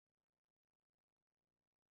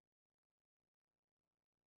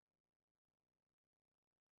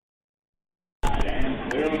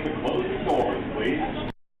Clear with the closing doors,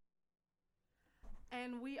 please.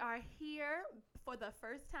 And we are here for the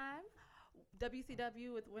first time,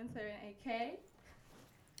 WCW with Wynter and AK.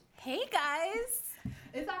 Hey guys!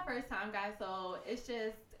 It's our first time, guys, so it's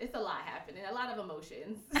a lot happening, a lot of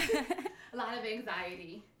emotions, a lot of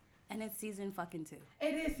anxiety. And it's season fucking 2.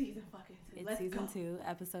 It is season fucking 2. It's Let's season go. 2,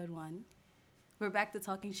 episode 1. We're back to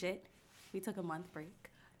talking shit. We took a month break.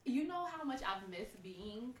 You know how much I've missed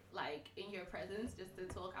being, like, in your presence just to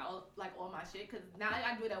talk out, like, all my shit? Because now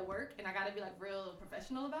I do it at work, and I got to be, like, real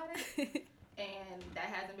professional about it. And that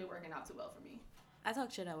hasn't been working out too well for me. I talk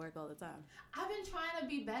shit at work all the time. I've been trying to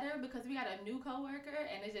be better because we got a new coworker,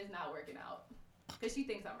 and it's just not working out. Because she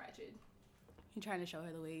thinks I'm ratchet. You trying to show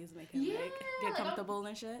her the ways, make her, like, get comfortable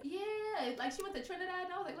and shit? Yeah. Like, she went to Trinidad,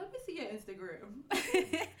 and I was like, let me see your Instagram.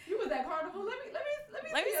 You was at Carnival?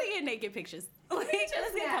 Let me see your naked pictures. Like,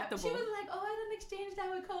 let's get comfortable. She was like, oh, I didn't exchange that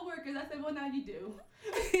with coworkers. I said, well, now you do.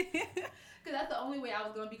 Because that's the only way I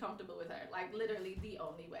was going to be comfortable with her. Like, literally the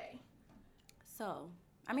only way. So,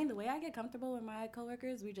 I mean, the way I get comfortable with my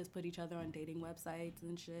coworkers, we just put each other on dating websites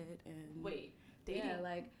and shit. And wait, dating? Yeah,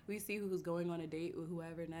 like, we see who's going on a date with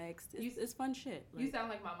whoever next. It's fun shit. Like, you sound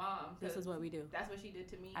like my mom. This is what we do. That's what she did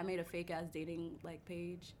to me. I made a fake-ass dating, like,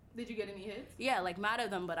 page. Did you get any hits? Yeah, like, mad at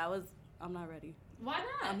them, but I'm not ready. Why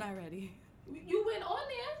not? I'm not ready. You went on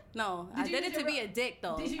there? No, I did it to be a dick,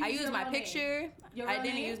 though. I used my picture. I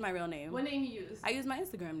didn't use my real name. What name you used? I used my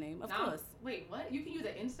Instagram name, of course. Wait, what? You can use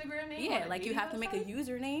an Instagram name? Yeah, like you have to make a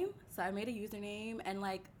username. So I made a username, and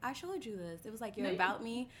like I showed you this. It was like your about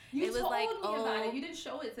me. You it was told like, me about it. You didn't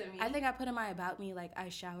show it to me. I think I put in my about me like I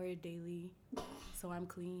shower daily, so I'm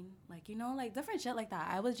clean. Like, you know, like different shit like that.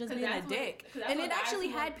 I was just being a dick, and it actually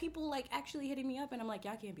had people like actually hitting me up, and I'm like,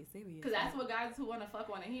 y'all can't be serious. Because that's what guys who want to fuck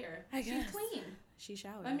want to hear. I guess. She's clean. She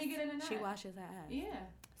showers. Let me get in the She washes her ass. Yeah.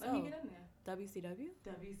 Let me get in there. WCW?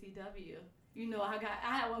 WCW. You know, I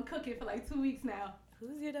had one cooking for like 2 weeks now.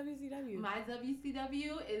 Who's your WCW? My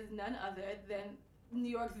WCW is none other than New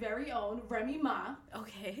York's very own Remy Ma.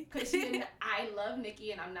 Okay. Because I love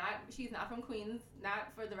Nikki, and she's not from Queens,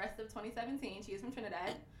 not for the rest of 2017. She is from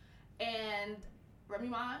Trinidad. And Remy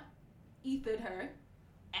Ma ethered her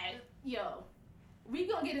as, we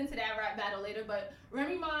gonna get into that rap battle later, but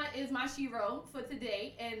Remy Ma is my shiro for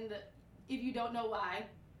today, and if you don't know why,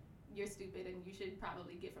 you're stupid and you should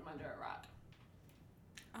probably get from under a rock.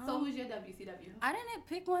 So who's your WCW? I didn't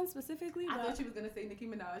pick one specifically. I thought you was gonna say Nicki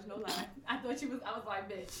Minaj, no lie. I was like,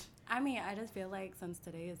 bitch. I mean, I just feel like since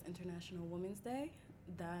today is International Women's Day,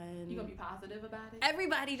 then you gonna be positive about it?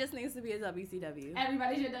 Everybody just needs to be a WCW.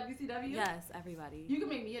 Everybody's your WCW? Yes, everybody. You can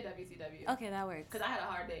make me a WCW. Okay, that works. Because I had a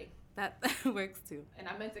hard day. That works too. And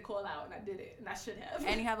I meant to call out, and I did it, and I should have.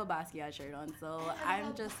 And you have a Basquiat shirt on, so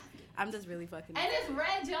I'm just really fucking. And it's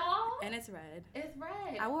red, y'all. And it's red. It's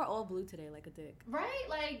red. I wore all blue today, like a dick. Right?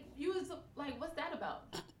 Like you was like, what's that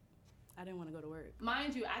about? I didn't want to go to work.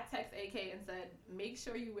 Mind you, I text AK and said, make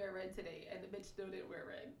sure you wear red today, and the bitch still didn't wear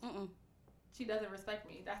red. She doesn't respect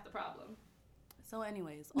me. That's the problem. So,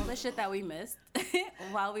 anyways, all the shit that we missed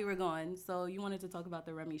while we were gone. So you wanted to talk about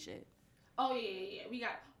the Remy shit. Oh, yeah.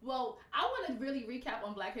 I want to really recap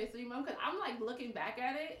on Black History Month because I'm, like, looking back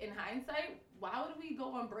at it in hindsight. Why would we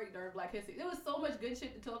go on break during Black History? There was so much good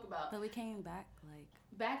shit to talk about. But we came back, like...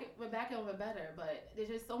 We're back and we're better, but there's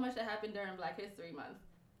just so much that happened during Black History Month.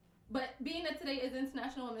 But being that today is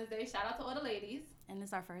International Women's Day, shout out to all the ladies. And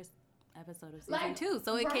it's our first episode of season 2,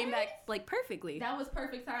 so it came back, like, perfectly. That was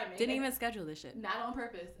perfect timing. Didn't even schedule this shit. Not on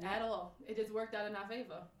purpose, at all. It just worked out in our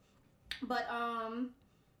favor. But,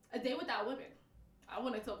 A Day Without Women. I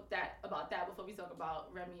want to talk about that before we talk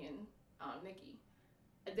about Remy and Nikki.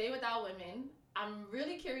 A Day Without Women. I'm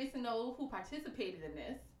really curious to know who participated in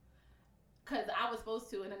this. Because I was supposed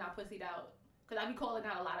to, and then I pussied out. Because I be calling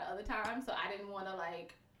out a lot of other times, so I didn't want to,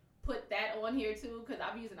 like, put that on here, too. Because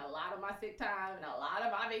I'm using a lot of my sick time and a lot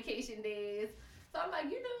of my vacation days. So I'm like,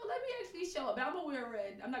 let me actually show up. But I'm going to wear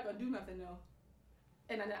red. I'm not going to do nothing, though.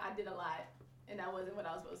 And I did a lot. And that wasn't what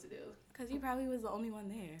I was supposed to do. Because you probably was the only one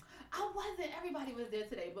there. I wasn't. Everybody was there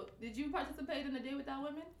today. But did you participate in A Day Without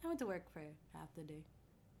Women? I went to work for half the day.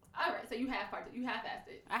 All right. So you half-assed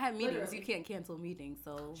it. I had meetings. Literally. You can't cancel meetings,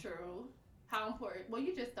 so. True. How important? Well,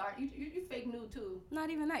 you just start. You fake new, too. Not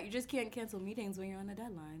even that. You just can't cancel meetings when you're on a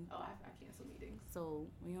deadline. Oh, I cancel meetings. So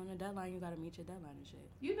when you're on a deadline, you got to meet your deadline and shit.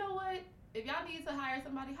 You know what? If y'all need to hire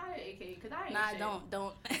somebody, hire AK, because I ain't shit. Nah,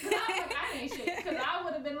 don't. I ain't shit. Because I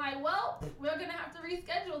would have been like, well, we're going to have to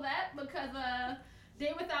reschedule that because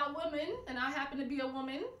Day Without Women, and I happen to be a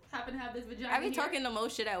woman, happen to have this vagina I be here. talking the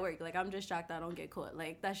most shit at work. Like, I'm just shocked I don't get caught.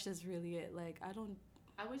 Like, that's just really it. Like,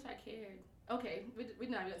 I wish I cared. Okay, we're not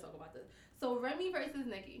even gonna talk about this. So Remy versus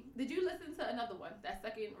Nicki. Did you listen to another one? That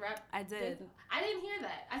second rap? I did. I didn't hear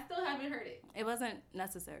that. I still haven't heard it. It wasn't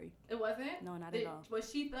necessary. It wasn't? No, not at all.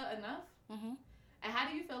 Was she enough? Mm-hmm. And how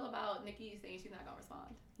do you feel about Nicki saying she's not gonna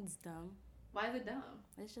respond? It's dumb. Why is it dumb?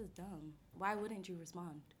 It's just dumb. Why wouldn't you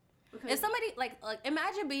respond? Because if somebody like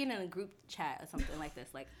imagine being in a group chat or something like this.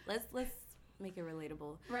 Like let's make it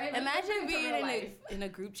relatable. Right. Imagine being in a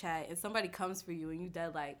group chat and somebody comes for you and you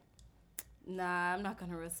dead like, nah, I'm not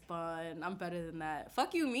gonna respond. I'm better than that.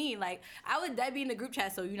 Fuck you, mean? Like I would dead be in the group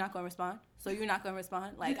chat, so you're not gonna respond. So you're not gonna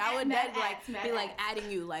respond. Like I would dead be like adding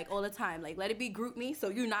you like all the time. Like let it be group me, so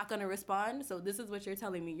you're not gonna respond. So this is what you're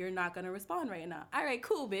telling me. You're not gonna respond right now. All right,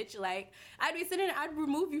 cool, bitch. Like I'd be sitting, I'd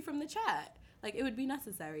remove you from the chat. Like it would be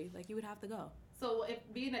necessary. Like you would have to go. So if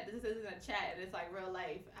being that this isn't a chat and it's like real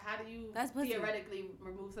life, how do you theoretically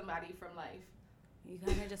remove somebody from life? You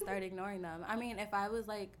kind of just start ignoring them. I mean, if I was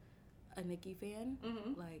like a Nicki fan,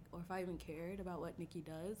 mm-hmm. like, or if I even cared about what Nicki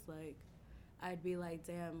does, like, I'd be like,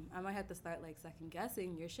 damn, I might have to start like second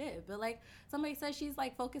guessing your shit. But like somebody says she's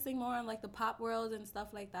like focusing more on like the pop world and stuff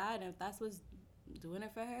like that, and if that's what's doing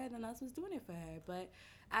it for her, then that's what's doing it for her. But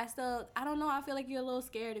I don't know, I feel like you're a little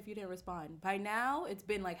scared if you didn't respond. By now, it's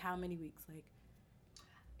been like how many weeks? Like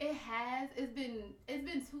it's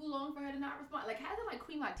been too long for her to not respond. Like hasn't like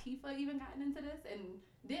Queen Latifah even gotten into this? And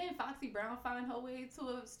didn't Foxy Brown find her way to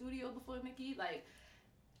a studio before Nicki? Like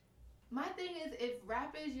my thing is, if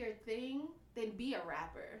rap is your thing, then be a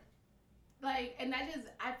rapper. Like, and that just,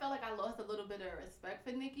 I felt like I lost a little bit of respect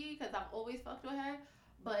for Nicki because I've always fucked with her.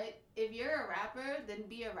 But if you're a rapper, then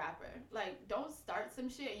be a rapper. Like, don't start some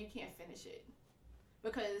shit and you can't finish it.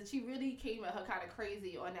 Because she really came at her kind of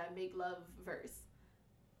crazy on that Make Love verse.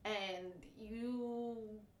 And you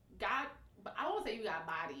got, I won't say you got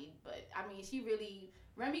bodied, but I mean,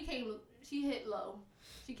 Remy she hit low.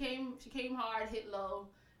 She came hard, hit low.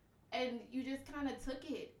 And you just kind of took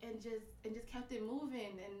it and just kept it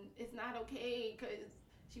moving. And it's not okay because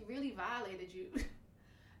she really violated you.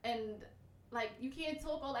 And like, you can't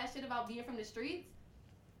talk all that shit about being from the streets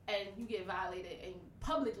and you get violated and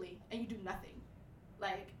publicly and you do nothing.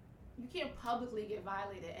 Like, you can't publicly get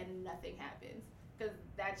violated and nothing happens because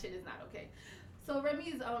that shit is not okay. So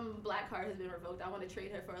Remy's black card has been revoked. I want to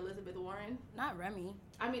trade her for Elizabeth Warren. Not Remy.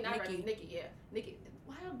 I mean, not Nicki. Remy. Nicki, yeah. Nicki.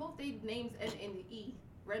 Why are both their names end in the E?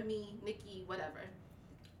 Remy, Nicki, whatever.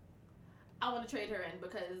 I want to trade her in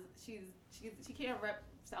because she can't rep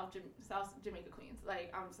South Jamaica Queens.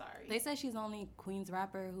 Like, I'm sorry. They said she's the only Queens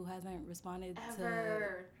rapper who hasn't responded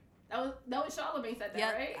ever. That was Charlamagne said that,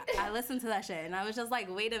 yep, right? I listened to that shit and I was just like,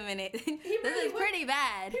 wait a minute, this is pretty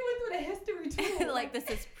bad. He went through the history too. Like, this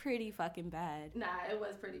is pretty fucking bad. Nah, it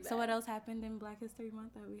was pretty bad. So what else happened in Black History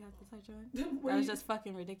Month that we have to touch on? That was just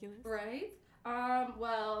fucking ridiculous. Right?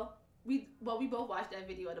 Well, we both watched that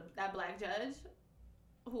video of that black judge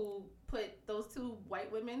who put those two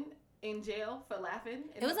white women in jail for laughing.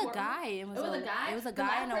 It was a guy. It was a guy. It was a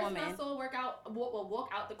guy and a woman. I saw walk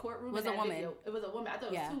out the courtroom. Was a woman. Video. It was a woman. I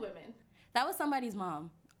thought it was two women. That was somebody's mom.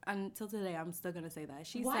 Until today, I'm still gonna say that.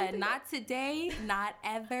 She said, "Not today, not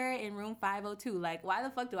ever." In room 502. Like, why the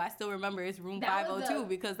fuck do I still remember it's room 502?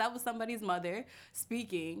 Because that was somebody's mother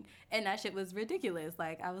speaking, and that shit was ridiculous.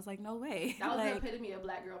 Like, I was like, no way. That was like, the epitome of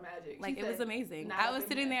black girl magic. Like, it was amazing. I was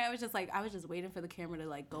sitting there. I was just waiting for the camera to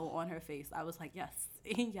like go on her face. I was like, yes,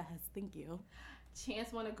 yes, thank you.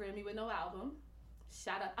 Chance won a Grammy with no album.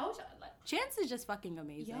 Shout out! Chance is just fucking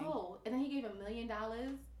amazing. Yo, and then he gave $1 million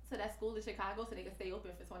to that school in Chicago so they could stay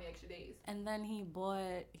open for 20 extra days. And then he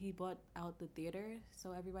bought out the theater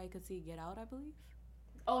so everybody could see Get Out, I believe.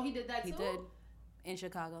 Oh, he did that too? He did, in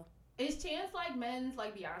Chicago. Is Chance like men's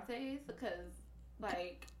like Beyonce's? Because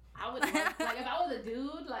like I would love, like if I was a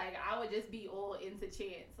dude, like I would just be all into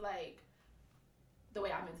Chance, like the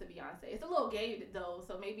way I'm into Beyonce. It's a little gay though,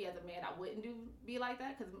 so maybe as a man I wouldn't be like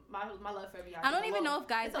that because my love for Beyonce. I don't even know if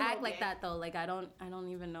guys act like that though. Like I don't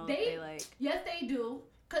even know if they like. Yes, they do.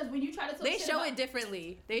 Because when you try to talk shit about... They show it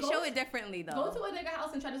differently. They show it differently, though. Go to a nigga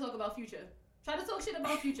house and try to talk about Future. Try to talk shit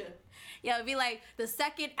about Future. Yeah, it'd be like, the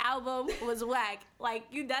second album was whack. Like,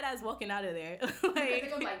 you dead ass walking out of there. Like,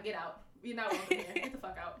 niggas like, get out. You're not welcome here. Get the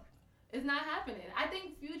fuck out. It's not happening. I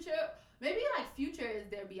think Future... Maybe, like, Future is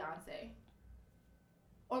their Beyonce.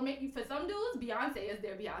 Or maybe for some dudes, Beyonce is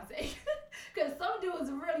their Beyonce. Because some dudes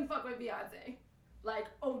really fuck with Beyonce. Like,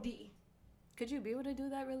 OD. Could you be able to do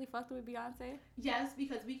that really fucked with Beyonce? Yes,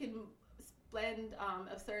 because we can spend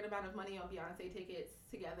absurd amount of money on Beyonce tickets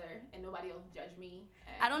together and nobody will judge me.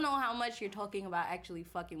 I don't know how much you're talking about actually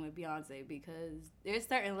fucking with Beyonce because there's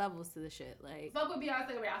certain levels to the shit. Like, fuck with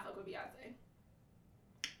Beyonce the way I fuck with Beyonce.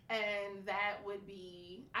 and that would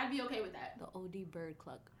be, I'd be okay with that. The OD bird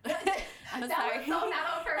cluck. I'm I'm sorry. sorry. Was so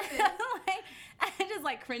not on purpose. Like, I just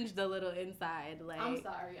like cringed a little inside. Like, I'm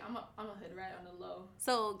sorry. I'm a hood rat on the low.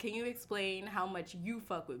 So can you explain how much you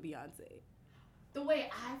fuck with Beyonce? The way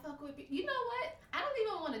I fuck with, you know what? I don't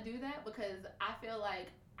even want to do that because I feel like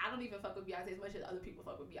I don't even fuck with Beyonce as much as other people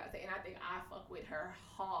fuck with Beyonce, and I think I fuck with her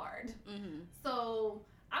hard. Mm-hmm. So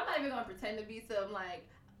I'm not even gonna pretend to be some like.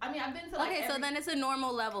 I mean, I've been to like. Okay, so then it's a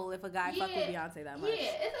normal level if a guy fuck with Beyonce that much. Yeah,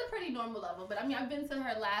 it's a pretty normal level. But I mean, I've been to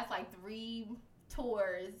her last like 3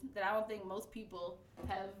 tours that I don't think most people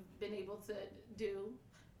have been able to do,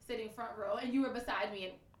 sitting front row, and you were beside me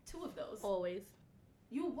in 2 of those. Always.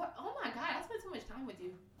 You were. Oh my God, I spent so much time with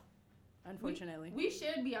you. Unfortunately. We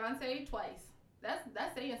shared Beyonce twice.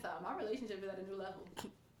 That's saying something. Our relationship is at a new level.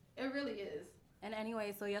 It really is. And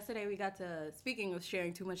anyway, so yesterday we got to, speaking of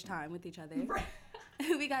sharing too much time with each other,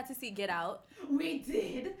 we got to see Get Out. We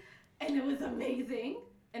did, and it was amazing.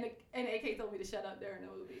 And AK told me to shut up during the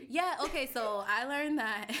movie. Yeah, okay, so I learned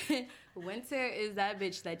that Wynter is that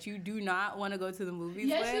bitch that you do not want to go to the movies with.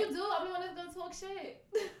 Yes, you do. I'm the one that's gonna talk shit.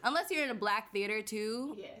 Unless you're in a black theater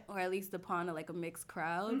too. Yeah. Or at least upon a mixed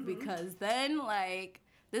crowd, because then like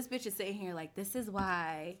this bitch is sitting here like, this is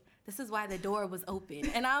why the door was open.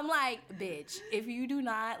 And I'm like, bitch, if you do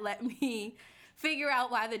not let me figure out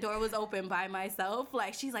why the door was open by myself,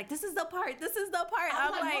 like, she's like, this is the part.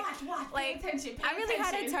 I'm like, watch, like, pay attention, I really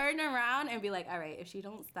had to turn around and be like, all right, if she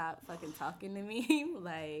don't stop fucking talking to me,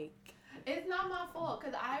 like. It's not my fault,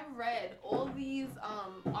 because I read all these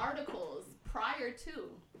articles prior to,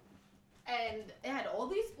 and it had all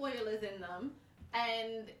these spoilers in them,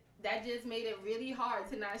 and that just made it really hard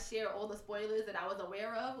to not share all the spoilers that I was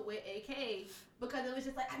aware of with AK, because it was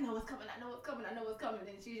just like, I know what's coming,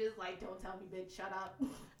 and she just like, don't tell me, bitch, shut up.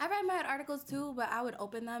 I read my articles too, but I would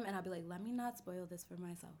open them and I'd be like, let me not spoil this for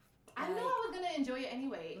myself. I knew I was gonna enjoy it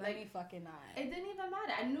anyway. Let me fucking not. It didn't even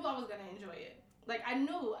matter. I knew I was gonna enjoy it. Like, I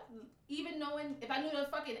knew, even knowing, if I knew the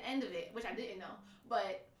fucking end of it, which I didn't know,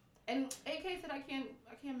 but, and AK said I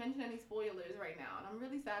can't mention any spoilers right now, and I'm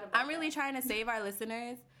really sad about that. I'm really trying to save our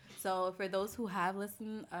listeners. So for those who have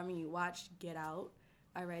watched Get Out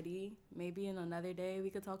already, maybe in another day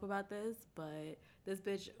we could talk about this. But this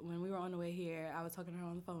bitch, when we were on the way here, I was talking to her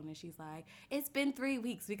on the phone and she's like, it's been 3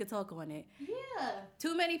 weeks, we could talk on it. Yeah.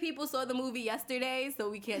 Too many people saw the movie yesterday,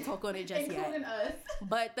 so we can't talk on it just Including yet. us.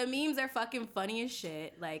 But the memes are fucking funny as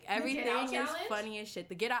shit. Like, everything is funny as shit.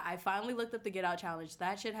 The Get Out, I finally looked up the Get Out challenge.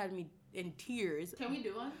 That shit had me in tears. Can we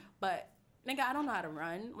do one? But nigga, I don't know how to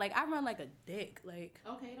run. Like, I run like a dick. Like,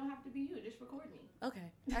 okay, it don't have to be you. Just record me.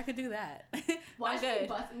 Okay, I could do that. Watch I'm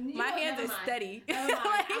good. My hands are steady.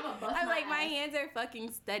 I'm like, my hands are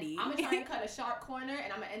fucking steady. I'm gonna try and cut a sharp corner,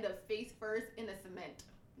 and I'm gonna end up face first in the cement.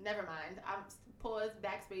 Never mind. I'm pause,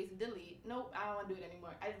 backspace, delete. Nope, I don't want to do it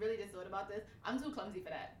anymore. I really just thought about this. I'm too clumsy for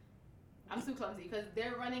that. I'm too clumsy because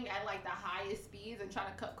they're running at like the highest speeds and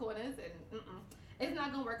trying to cut corners, and it's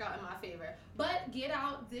not gonna work out in my favor. But Get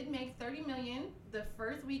Out did make $30 million the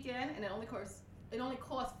first weekend, and it only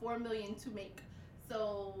cost $4 million to make.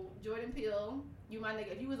 So Jordan Peele, you my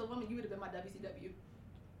nigga. If you was a woman, you would have been my WCW.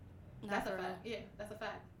 That's a fact. Yeah, that's a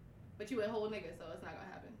fact. But you a whole nigga, so it's not gonna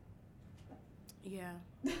happen. Yeah.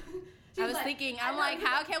 I was thinking, I'm like,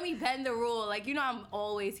 how can we bend the rule? Like, you know, I'm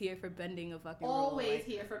always here for bending a fucking rule. Always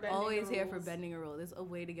here for bending Always the here rules. for bending a rule. There's a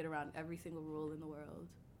way to get around every single rule in the world.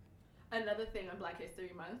 Another thing on Black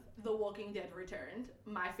History Month, The Walking Dead returned.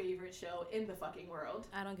 My favorite show in the fucking world.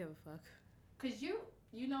 I don't give a fuck. Cause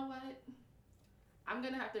you know what? I'm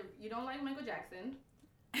gonna have to. You don't like Michael Jackson.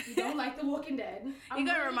 You don't like The Walking Dead. You're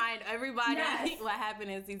gonna remind everybody what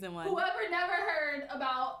happened in season 1. Whoever never heard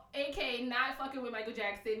about AK not fucking with Michael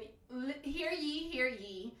Jackson, hear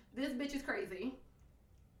ye. This bitch is crazy.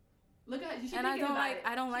 Look at you. And I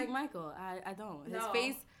don't like Michael. I don't. His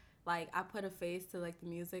face. Like, I put a face to, like, the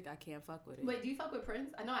music. I can't fuck with it. Wait, do you fuck with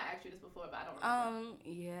Prince? I know I asked you this before, but I don't remember.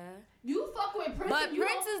 Yeah. You fuck with Prince? But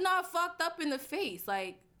Prince is not fucked up in the face.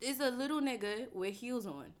 Like, it's a little nigga with heels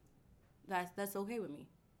on. That's okay with me.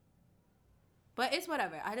 But it's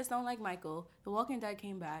whatever. I just don't like Michael. The Walking Dead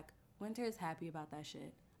came back. Wynter is happy about that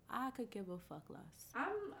shit. I could give a fuck less.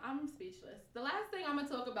 I'm speechless. The last thing I'm going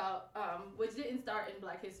to talk about, which didn't start in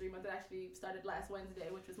Black History Month, it actually started last Wednesday,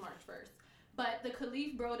 which was March 1st. But the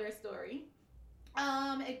Khalif Broder story,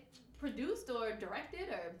 it produced or directed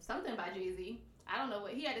or something by Jay-Z. I don't know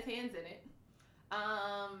what, he had his hands in it.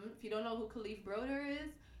 If you don't know who Khalif Broder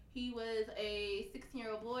is, he was a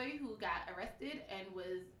 16-year-old boy who got arrested and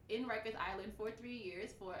was in Rikers Island for 3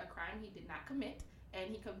 years for a crime he did not commit.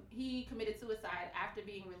 And he committed suicide after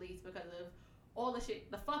being released because of all the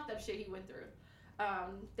shit, the fucked up shit he went through.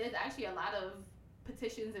 There's actually a lot of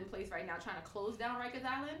petitions in place right now trying to close down Rikers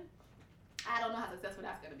Island. I don't know how successful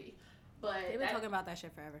that's gonna be, but they've been talking about that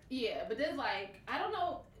shit forever. Yeah, but there's like, I don't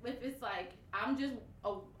know if it's like I'm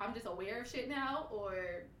just aware of shit now,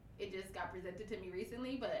 or it just got presented to me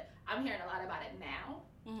recently. But I'm hearing a lot about it now,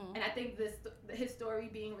 and I think his story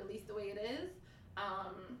being released the way it is,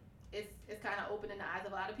 it's kind of opening the eyes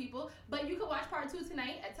of a lot of people. But you can watch part 2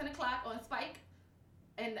 tonight at 10 o'clock on Spike.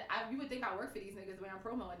 And you would think I work for these niggas when I'm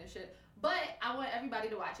promoting this shit, but I want everybody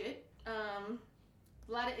to watch it.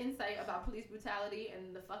 A lot of insight about police brutality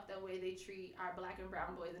and the fucked up way they treat our black and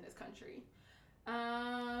brown boys in this country.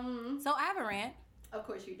 So I have a rant. Of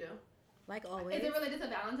course you do. Like always. Is it related to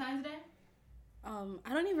Valentine's Day? I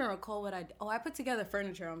don't even recall what I did. Oh, I put together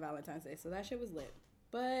furniture on Valentine's Day, so that shit was lit.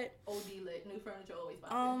 But OD lit. New furniture always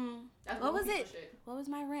popping. What was it? Shit. What was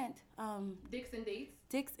my rant? Dicks and dates.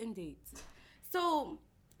 Dicks and dates. So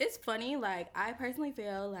it's funny. Like, I personally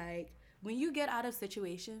feel like when you get out of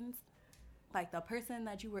situations, like the person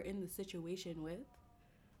that you were in the situation with,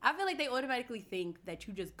 I feel like they automatically think that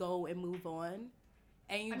you just go and move on,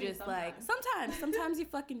 and you sometimes. Like sometimes you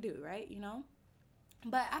fucking do, right? You know.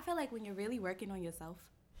 But I feel like when you're really working on yourself,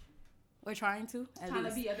 or trying to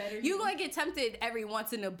be a better you gonna get tempted every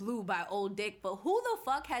once in a blue by old dick. But who the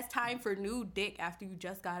fuck has time for new dick after you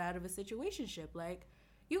just got out of a situationship? Like,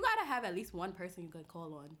 you gotta have at least one person you can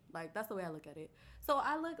call on. Like, that's the way I look at it. So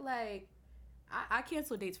I look like I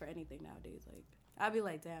cancel dates for anything nowadays. Like, I'd be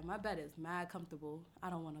like, damn, my bed is mad comfortable. I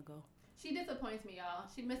don't want to go. She disappoints me, y'all.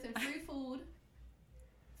 She missing free food,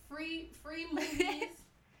 free movies.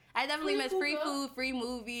 I definitely miss free food, free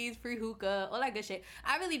movies, free hookah, all that good shit.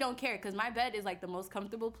 I really don't care because my bed is like the most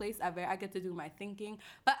comfortable place ever. I get to do my thinking.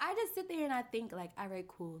 But I just sit there and I think like, all right,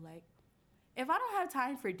 cool. Like, if I don't have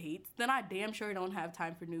time for dates, then I damn sure don't have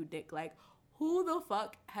time for new dick. Like, who the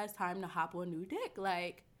fuck has time to hop on new dick?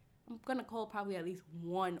 Like, I'm gonna call probably at least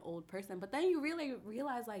one old person. But then you really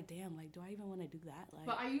realize, like, damn, like, do I even want to do that? Like,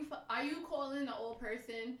 but are you calling the old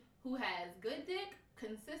person who has good dick,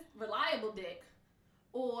 reliable dick,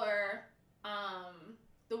 or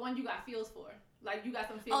the one you got feels for? Like, you got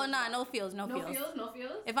some feels. Oh, nah, no feels. No feels?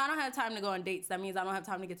 If I don't have time to go on dates, that means I don't have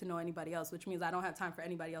time to get to know anybody else, which means I don't have time for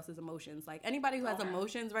anybody else's emotions. Like, anybody who has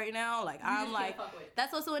emotions right now, like, I'm like,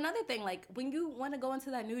 that's also another thing. Like, when you want to go into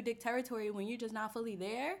that new dick territory, when you're just not fully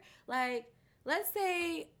there, like, let's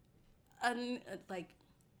say, like,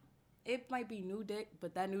 it might be new dick,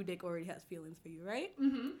 but that new dick already has feelings for you, right?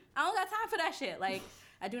 Mm-hmm. I don't got time for that shit. Like,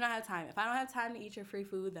 I do not have time. If I don't have time to eat your free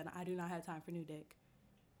food, then I do not have time for new dick.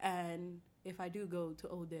 And if I do go to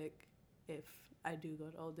old dick, it's probably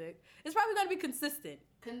going to be consistent.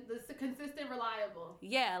 Consistent, reliable.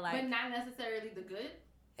 Yeah, like. But not necessarily the good?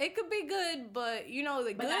 It could be good, but, you know,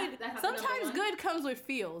 the good. Sometimes good comes with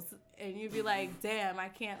feels. And you'd be like, damn, I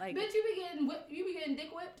can't, like. Bitch, you be getting dick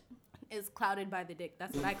whipped? It's clouded by the dick.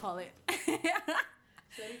 That's what I call it.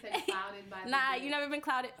 So they say clouded by the Nah, dick. you never been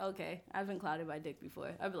clouded? Okay, I've been clouded by dick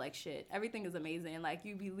before. I'd be like, shit, everything is amazing. Like,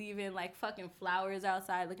 you be leaving, like, fucking flowers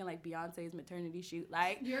outside looking like Beyonce's maternity shoot.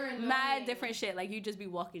 Like, mad different shit. Like, you just be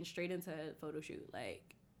walking straight into a photo shoot.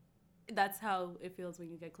 Like, that's how it feels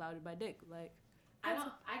when you get clouded by dick. Like, I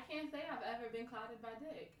can't say I've ever been clouded by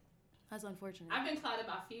dick. That's unfortunate. I've been clouded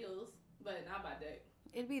by feels, but not by dick.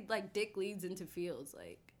 It'd be like dick leads into feels,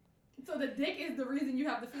 like. So the dick is the reason you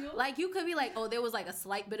have the feels? Like, you could be like, oh, there was like a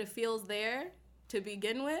slight bit of feels there to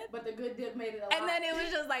begin with. But the good dick made it a lot. And then it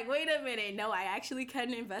was just like, wait a minute, no, I actually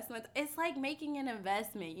can invest in it. It's like making an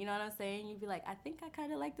investment, you know what I'm saying? You'd be like, I think I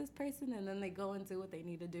kind of like this person, and then they go and do what they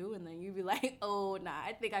need to do, and then you'd be like, oh, nah,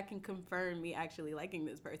 I think I can confirm me actually liking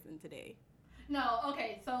this person today. No,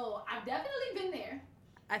 okay, so I've definitely been there.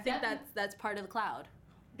 I think that's part of the cloud.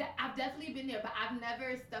 I've definitely been there, but I've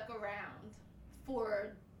never stuck around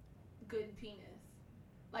for good penis.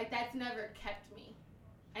 Like, that's never kept me,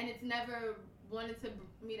 and it's never wanted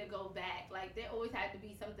me to go back. Like, there always had to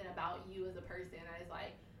be something about you as a person, and it's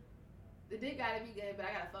like, the dick gotta be good, but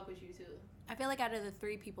I gotta fuck with you too. I feel like out of the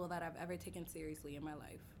 3 people that I've ever taken seriously in my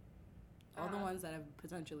life, all the ones that have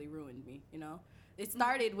potentially ruined me, you know, it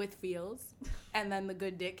started with feels, and then the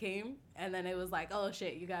good dick came, and then it was like, oh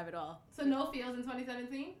shit, you got it all. So no feels in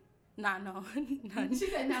 2017? Nah, no. None. She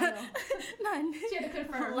said no. None. She had to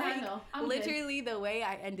confirm. Like, no. literally the way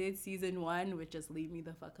I ended season 1 with just leave me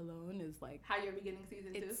the fuck alone is like how you're beginning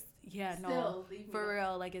season 2. Yeah, still no, leave me for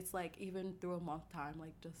real. Like, it's like even through a month time,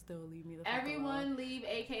 like just still leave me the fuck Everyone alone. leave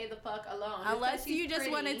AK the fuck alone. Unless you just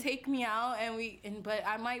want to take me out but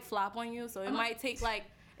I might flop on you, so it might take like.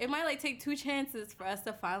 It might like take 2 chances for us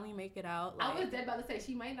to finally make it out. Like, I was dead about to say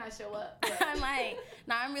she might not show up. I might.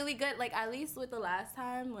 Nah, I'm really good. Like, at least with the last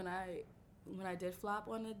time when I when I did flop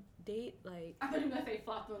on a date, like... I thought you were going to say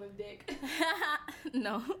flopped on a dick.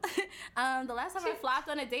 No. The last time I flopped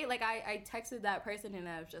on a date, like, I texted that person and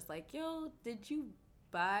I was just like, yo, did you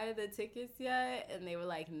buy the tickets yet? And they were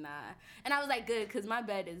like, nah. And I was like, good, because my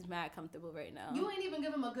bed is mad comfortable right now. You ain't even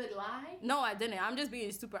give him a good lie? No, I didn't. I'm just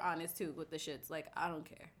being super honest, too, with the shits. Like, I don't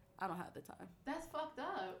care. I don't have the time. That's fucked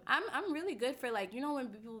up. I'm really good for, like, you know when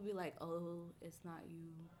people be like, oh, it's not you,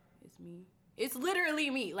 it's me. It's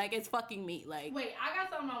literally me. Like, it's fucking me. Like, wait, I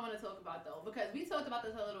got something I want to talk about, though, because we talked about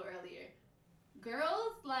this a little earlier.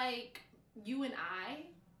 Girls like you and I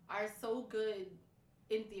are so good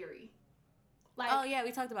in theory. Like, oh, yeah,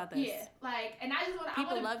 we talked about this. Yeah. Like, and I just want to...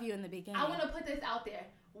 People love you in the beginning. I want to put this out there.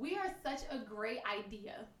 We are such a great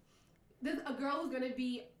idea. There's a girl who's going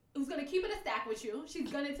to keep it a stack with you.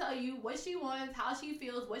 She's going to tell you what she wants, how she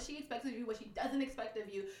feels, what she expects of you, what she doesn't expect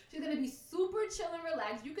of you. She's going to be super chill and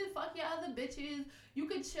relaxed. You can fuck your other bitches. You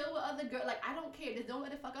can chill with other girls. Like, I don't care. Just don't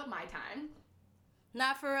let it fuck up my time.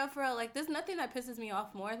 Not for real, for real. Like, there's nothing that pisses me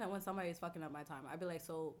off more than when somebody's fucking up my time. I'd be like,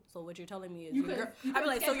 so what you're telling me is your girl. I'd be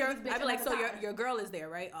like, so your girl is there,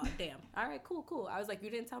 right? Oh, damn. All right, cool. I was like, you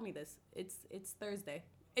didn't tell me this. It's Thursday.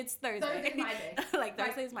 It's Thursday. Thursday's my day. Like,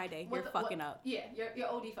 Thursday's my day. You're fucking up. Yeah, you're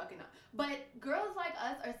OD fucking up. But girls like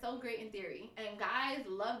us are so great in theory. And guys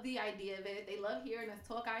love the idea of it. They love hearing us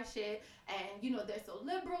talk our shit. And, you know, they're so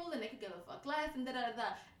liberal and they could give a fuck less and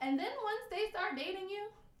da-da-da-da. And then once they start dating you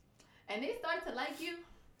and they start to like you,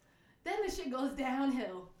 then the shit goes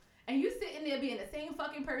downhill. And you sitting there being the same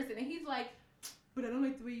fucking person. And he's like, but I don't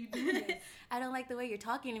like the way you do this. I don't like the way you're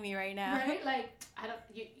talking to me right now. Right? Like,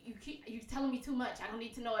 you telling me too much. I don't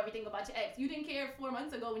need to know everything about your ex. You didn't care 4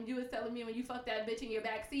 months ago when you was telling me when you fucked that bitch in your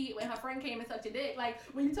back seat when her friend came and sucked your dick. Like,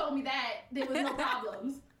 when you told me that, there was no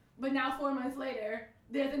problems. But now 4 months later,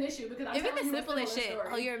 there's an issue because I'm even telling the you simplest shit. story.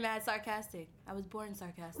 Oh, you're mad sarcastic. I was born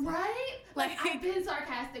sarcastic. Right? Like, I've been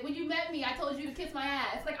sarcastic. When you met me, I told you to kiss my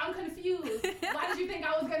ass. Like, I'm confused. Why did you think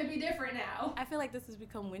I was going to be different now? I feel like this has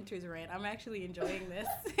become Wynter's rant. I'm actually enjoying this.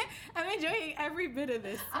 I'm enjoying every bit of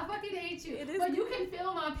this. I fucking hate you. It is. But you can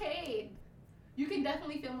feel my pain. You can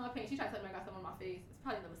definitely feel my pain. She tried to tell me I got some on my face. It's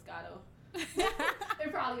probably the Moscato.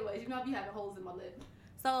 It probably was. You know, I be having holes in my lip.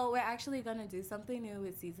 So we're actually going to do something new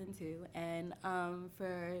with season 2. And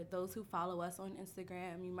for those who follow us on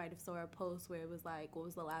Instagram, you might have saw a post where it was like, what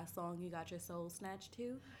was the last song you got your soul snatched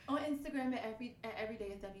to? On Instagram at every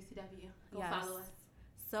day is WCW. Go follow us.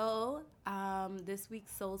 So this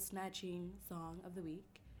week's Soul Snatching Song of the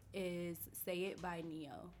Week is Say It by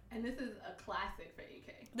Neo. And this is a classic for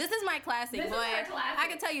AK. This is my classic, this boy. Is her classic. I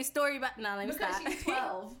can tell you a story about... No, let me because stop. She's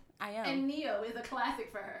 12. I am. And Neo is a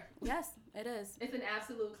classic for her. Yes, it is. It's an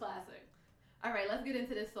absolute classic. All right, let's get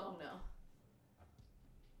into this song now.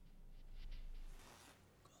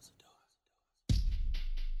 Close the door.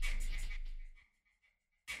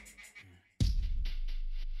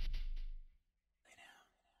 Lay down.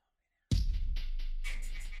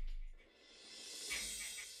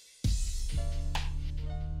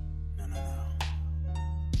 No.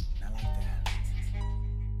 Not like that.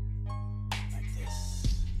 Like this.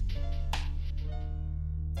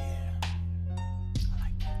 Yeah. I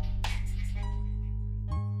like that.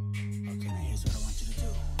 Okay, now here's what I want you to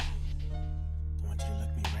do. I want you to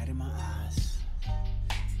look me right in my eyes.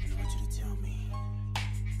 And I want you to tell me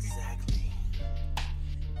exactly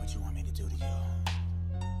what you want me to do to you.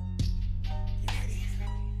 You ready?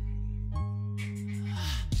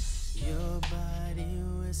 Your body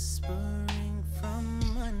whispering from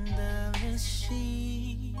under the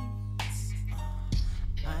sheets.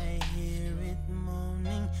 I hear it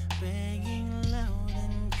moaning, begging loud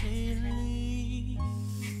and clearly.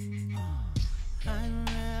 I'm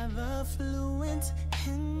rather fluent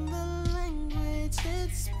in the language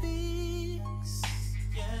it speaks.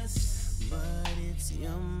 Yes, but it's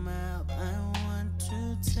your mouth. I want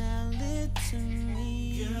to tell it to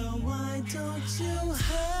me. Girl, why don't you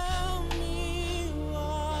help me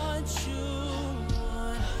what you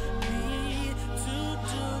want me to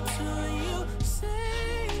do to you? Say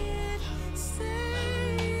it, say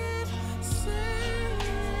it, say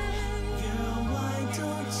it. Girl, why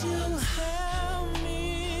don't you help me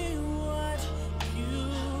what you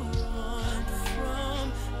want from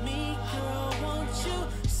me? Girl, won't you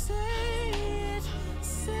say it,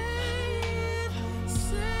 say it,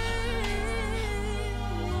 say it?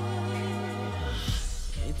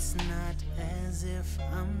 It's not as if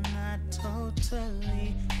I'm not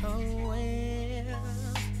totally aware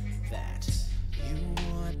that you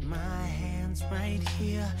want my hands right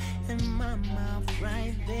here and my mouth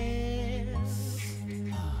right there.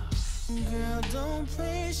 Girl, don't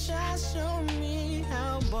play shy, show me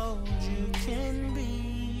how bold you can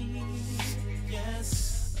be.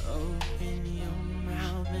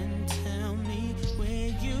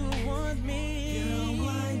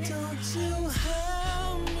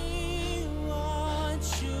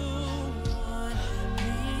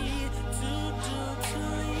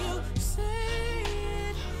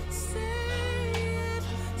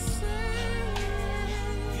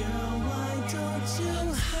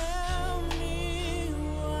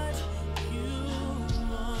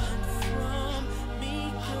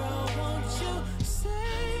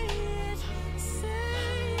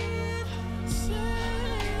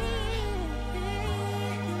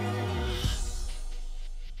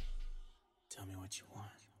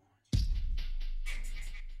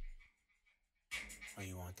 Oh,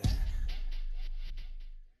 you want that?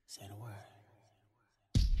 Say the word.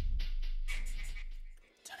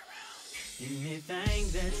 Turn around.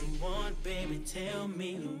 Anything that you want, baby, tell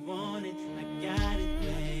me you want it. I got it,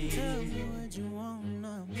 baby. Tell me what you want,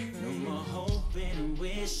 no more hoping and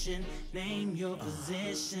wishing. Name your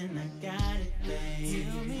position, I got it, baby.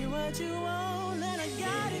 Tell me what you want, and I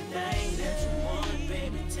got it, baby. Anything that you want,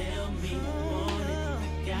 baby, tell me you want it.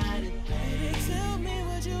 I got it, baby. Tell me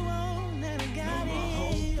what you want, and I got it. No more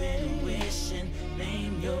hoping and wishing.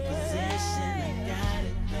 Name your position, I got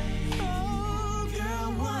it, baby. Oh,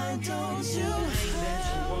 girl, why don't you? Anything that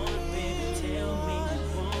you want, baby, tell me you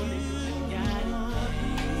want it. I got it,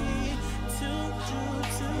 baby. To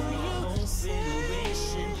you, hoping and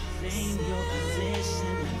wishing. Name your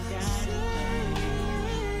position, I got it, baby.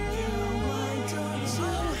 Girl, why don't you?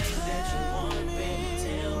 Anything that you want, baby,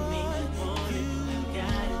 tell me you want it. I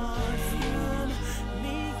got it, baby.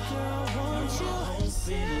 Me, girl, won't you?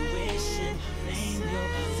 Hoping and wishing. Name your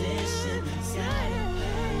position, I got it,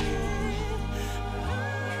 baby.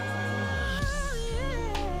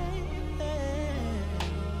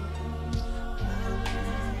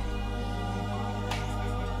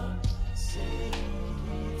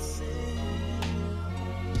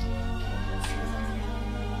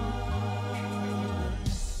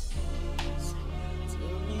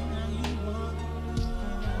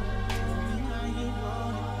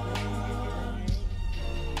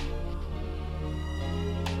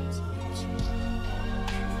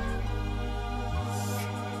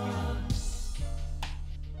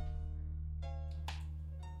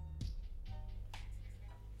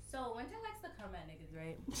 So Wynter likes to come at niggas,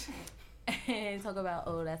 right? And talk about,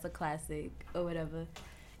 oh, that's a classic or whatever.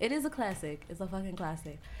 It is a classic. It's a fucking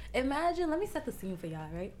classic. Imagine, let me set the scene for y'all,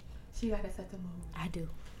 right? She gotta set the mood. I do.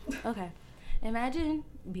 Okay. Imagine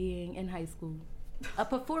being in high school, a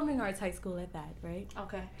performing arts high school at that, right?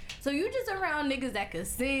 Okay. So you just around niggas that could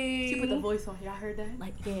sing. She put the voice on. Y'all heard that?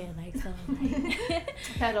 Like, yeah, like, so, like.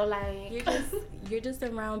 Pedal like. You're just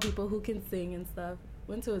around people who can sing and stuff.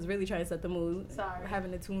 Wynter was really trying to set the mood. Sorry.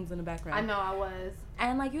 Having the tunes in the background. I know I was.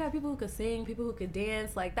 And, like, you had people who could sing, people who could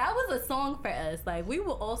dance. Like, that was a song for us. Like, we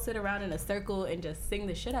would all sit around in a circle and just sing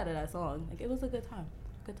the shit out of that song. Like, it was a good time.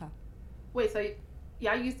 Good time. Wait, so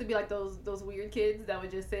y'all used to be like those weird kids that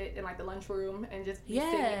would just sit in like the lunchroom and just be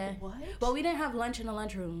singing? What? Well, we didn't have lunch in the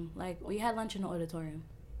lunchroom. Like, we had lunch in the auditorium.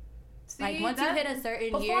 See, like, once you hit a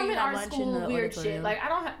certain year, you have lunch in the weird auditorium. shit. Like, I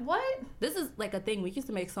don't have what? This is like a thing. We used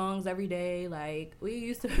to make songs every day. Like, we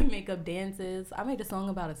used to make up dances. I made a song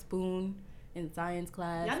about a spoon in science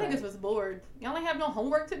class. Y'all like, niggas was bored. Y'all ain't have no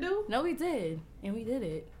homework to do? No, we did. And we did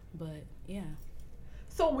it. But, yeah.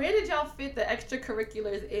 So where did y'all fit the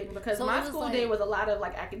extracurriculars in? Because So my it was school like- day was a lot of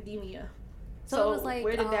like academia. So it was like,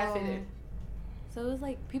 where did that fit in? So it was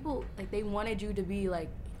like people, like, they wanted you to be like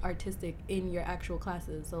artistic in your actual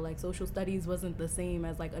classes. So like social studies wasn't the same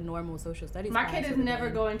as like a normal social studies My class kid is or never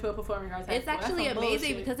anything. going to a performing arts high It's school. That's actually some amazing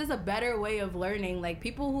bullshit. because it's a better way of learning. Like,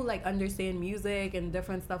 people who like understand music and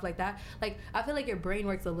different stuff like that, like, I feel like your brain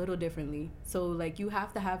works a little differently. So like you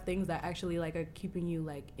have to have things that actually like are keeping you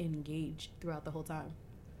like engaged throughout the whole time.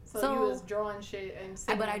 So you was drawing shit and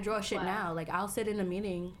singing. But I draw shit class. now. Like, I'll sit in a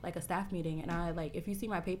meeting, like a staff meeting, and I like, if you see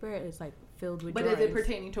my paper, it's like filled with But drawings. is it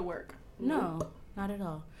pertaining to work? No, not at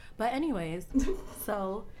all. But anyways,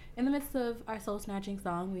 so in the midst of our Soul Snatching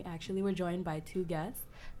Song, we actually were joined by two guests.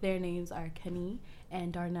 Their names are Kenny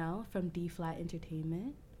and Darnell from D Flat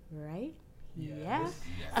Entertainment, right? Yeah.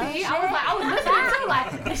 See, I was listening too.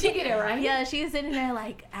 Like, did she get it right? Yeah, she was sitting there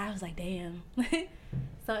like, I was like, damn.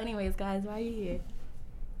 So anyways, guys, why are you here?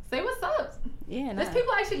 Say what's up. Yeah, There's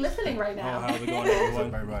people actually listening right now. How's it going, What's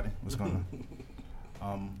up, everybody? What's going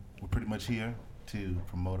on? We're pretty much here to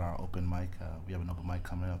promote our open mic. We have an open mic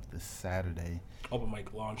coming up this Saturday. Open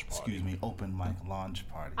mic launch party. Open mic launch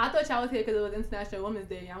party. I thought y'all was here because it was International Women's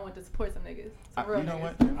Day. Y'all wanted to support some niggas. Some real You know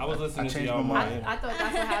niggas. what? I was listening to changed y'all. my mind. I thought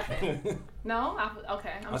that's what happened. No?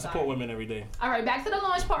 Okay. I'm I support sorry. women every day. All right, back to the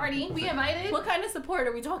launch party. We invited. What kind of support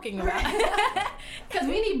are we talking about? Because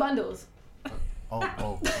we need bundles.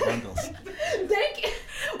 Oh, bundles. Thank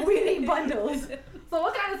you. We need bundles. So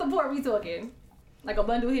what kind of support are we talking? Like a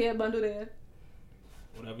bundle here, bundle there?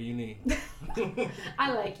 Whatever you need.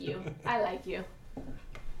 I like you.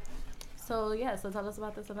 So yeah, so tell us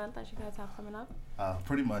about this event that you guys have coming up.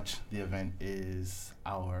 Pretty much the event is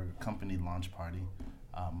our company launch party.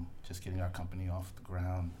 Just getting our company off the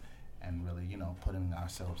ground and really, putting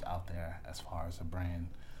ourselves out there as far as a brand.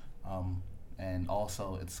 And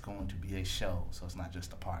also it's going to be a show, so it's not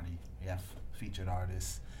just a party. We have featured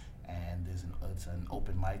artists and it's an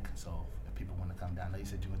open mic, so if people want to come down, I know you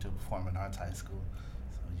said you went to a performing arts high school,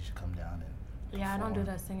 so you should come down and Yeah, I don't do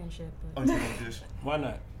that singing shit. Oh, But you don't just. Why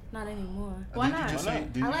not? not anymore. Why Did you not? just Why say-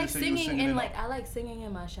 not? did you I just like say you were singing it in up? I like singing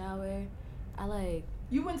in my shower. I like.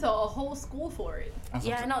 You went to a whole school for it. That's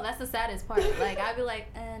Yeah, what I I'm know, that's the saddest part. Like, I'd be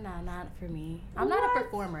like, nah, not for me. I'm not a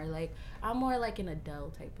performer. Like, I'm more like an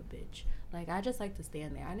Adele type of bitch. Like, I just like to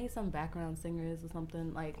stand there. I need some background singers or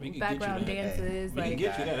something, like, We can get you background that. dances. We can Like,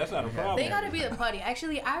 get you that. That's not a problem. they gotta be the party.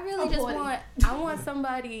 Actually, I really A just party. I want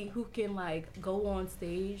somebody who can, like, go on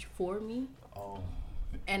stage for me. Oh.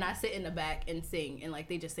 And I sit in the back and sing. And, like,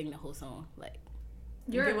 they just sing the whole song. Like,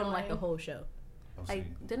 You're give them, like, annoying. the whole show. Oh, Like, see.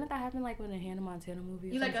 didn't that happen, like, with the Hannah Montana movie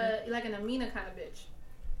or You like something? you like an Amina kind of bitch.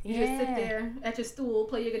 You Yeah. just sit there at your stool,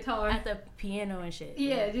 play your guitar. At the piano and shit.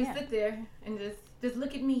 Yeah, just sit there and just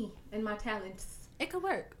look at me and my talents. It could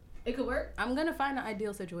work. It could work. I'm gonna find an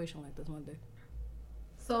ideal situation like this one day.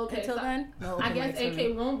 So okay, Until so then, no I open guess mics for AK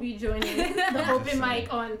me. won't be joining the open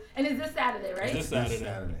mic on, and it's this Saturday, right? This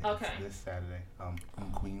Saturday. Okay. It's this Saturday.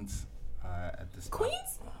 In Queens. At this spot.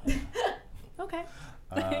 Queens? Okay.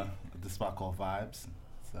 At the spot called Vibes.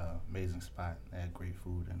 It's an amazing spot. They have great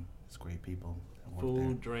food and it's great people that work there.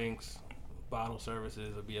 Food, drinks, bottle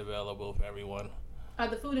services will be available for everyone. Are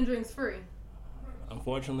the food and drinks free?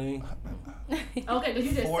 Unfortunately, Okay, because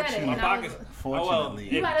you just said it. Fortunately. And my I was, pockets. Fortunately.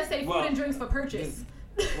 you gotta say food well, and drinks for purchase.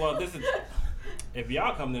 This is. If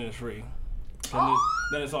y'all come, then it's free. Then, Oh.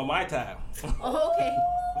 then it's on my tab. Oh, okay.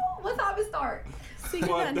 What time it start? See, you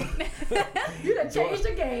What? done. You done changed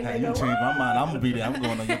the game. Hey, nigga. you changed my mind. I'm gonna be there. I'm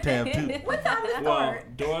going on your tab too. What time it Well,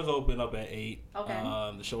 start? doors open up at 8.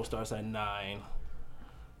 Okay. The show starts at 9.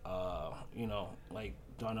 You know, like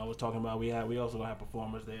Darnell was talking about, we also gonna have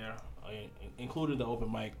performers there, including the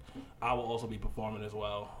open mic. I will also be performing as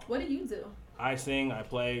well. What do you do? I sing, I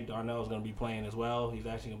play. Darnell's gonna be playing as well. He's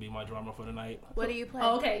actually gonna be my drummer for the night. What do you play?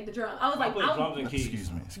 Oh, okay, the drum. I was I like, play drums and keys.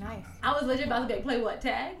 Excuse me. Nice. I was legit about to be play what,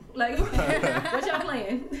 tag? Like, what y'all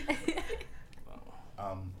playing?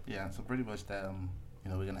 Yeah, so pretty much that.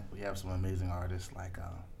 You know, we have some amazing artists like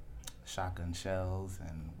Shotgun Shells,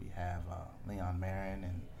 and we have Leon Marin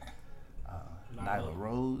and Nyla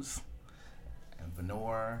Rose and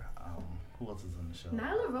Venor. Who else is on the show?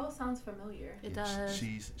 Nyla Rose sounds familiar. It Yeah, does.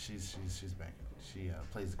 She's back. She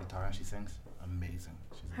plays the guitar and she sings. Amazing.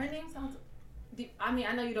 She's Her amazing. name sounds. I mean,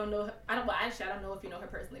 I know you don't know her. I don't know if you know her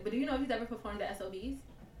personally, but do you know if she's ever performed at SOBs?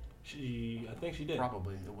 I think she did.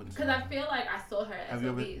 Probably. It wouldn't. Because I feel like I saw her at Have you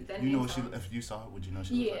ever? SOBs. That You name know what she? sounds- If you saw her, would you know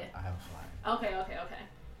she? Yeah. Was like, I have a flyer. Okay.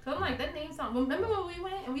 So I'm like, that name sounds. Remember when we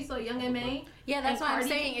went and we saw Young and May? Yeah, that's And what I'm Cardi?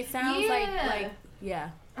 saying. It sounds Yeah. like, yeah.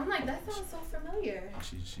 I'm like, that sounds so familiar.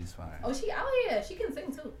 She's fine. Oh, she out here. She can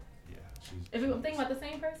sing too. Yeah. She's. If you think about the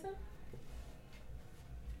same person.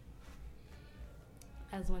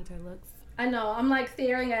 As Wynter looks. I know. I'm like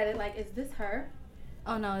staring at it like, is this her?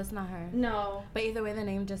 Oh, no, it's not her. No. But either way, the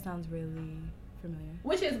name just sounds really familiar.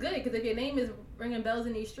 Which is good, because if your name is ringing bells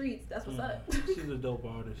in these streets, that's what's up. She's a dope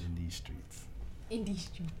artist. In these streets. In these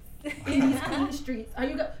streets. In these streets.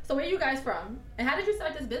 So where are you guys from? And how did you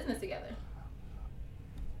start this business together?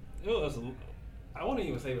 I wouldn't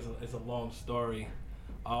even say it's a long story.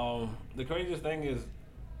 The craziest thing is,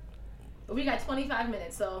 We got 25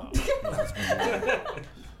 minutes, so.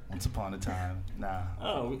 Once upon a time. Nah.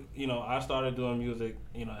 I started doing music,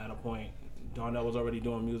 at a point. Darnell was already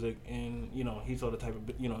doing music, and he saw the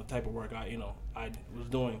type of work I was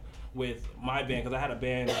doing with my band, because I had a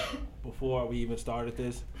band before we even started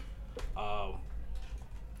this,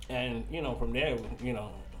 and from there,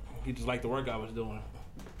 he just liked the work I was doing.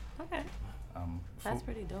 Okay. That's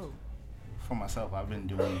pretty dope. For myself, I've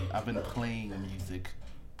been playing music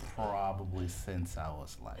probably since I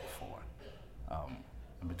was like 4.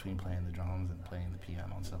 In between playing the drums and playing the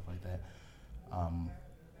piano and stuff like that.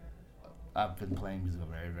 I've been playing music a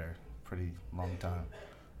very, very pretty long time.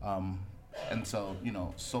 And so,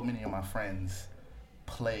 so many of my friends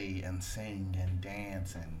play and sing and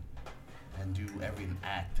dance and do every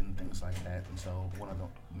act and things like that. And so one of the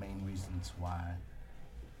main reasons why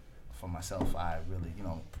for myself I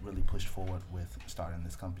really pushed forward with starting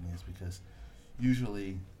this company is because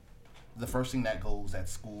usually the first thing that goes at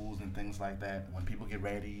schools and things like that, when people get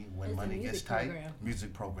ready, when It's the money gets music tight, program.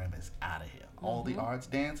 music program is out of here. All the arts,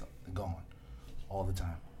 dance, they're gone all the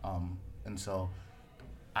time. And so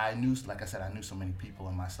I knew so many people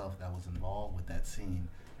and myself that was involved with that scene,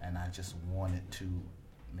 and I just wanted to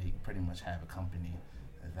pretty much have a company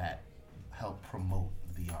that help promote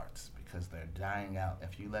the arts, because they're dying out.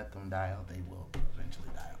 If you let them die out, they will eventually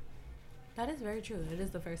die out. That is very true. It is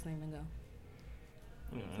the first name to go.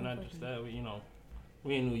 And not just that,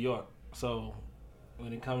 we in New York, so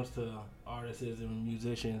when it comes to artists and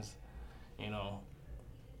musicians,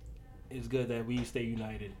 it's good that we stay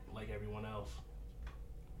united like everyone else.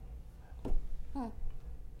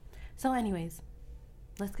 So, anyways,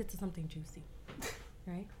 let's get to something juicy,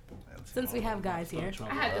 right? Since we have guys here.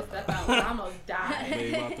 I had to step out. I almost died.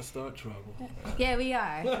 They about to start trouble. Yeah, we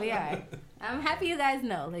are. I'm happy you guys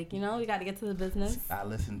know. Like, you know, we got to get to the business. I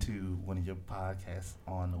listened to one of your podcasts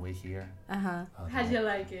on the way here. Uh-huh. How'd you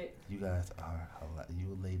like it? You guys are,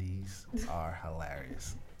 you ladies are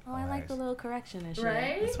hilarious. Oh, I like the little correction and shit.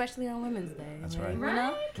 Right? Especially on Women's Day. That's like, right. You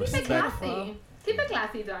know? Keep it classy. Keep it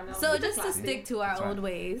classy, Darnell. So Keep it just to classy. stick to our That's old right.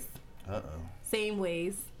 ways, Uh-oh. same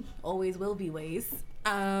ways, always will be ways.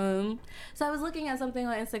 So I was looking at something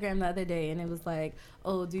on Instagram the other day, and it was like,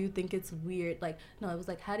 oh, do you think it's weird? Like, no, it was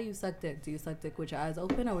like, how do you suck dick? Do you suck dick with your eyes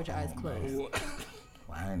open or with your eyes closed? Well,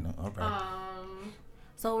 I didn't know. All right.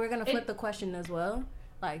 So we're gonna flip the question as well.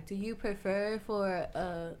 Like, do you prefer for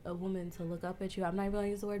a woman to look up at you? I'm not even gonna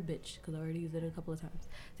use the word bitch because I already used it a couple of times.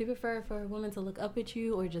 Do you prefer for a woman to look up at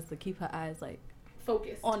you or just to keep her eyes like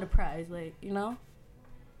focused on the prize, like, you know?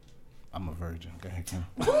 I'm a virgin. Go ahead, Kim.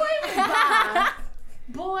 Boy, bye.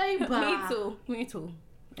 Boy, bye. Me too.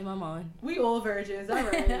 In my mind. We all virgins, all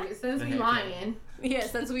right. Since we lying. Yeah,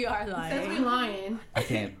 since we are lying. Since we lying. I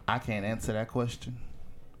can't answer that question.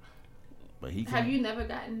 But he can. Have you never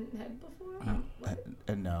gotten head before?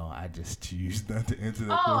 No, I just choose not to answer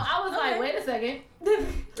that Oh, question. I was like, wait a second.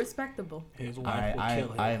 Respectable. His wife will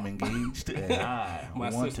kill him. I am engaged and I My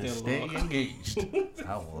want to sister-in-law. stay engaged.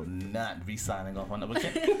 I will not be signing off on that.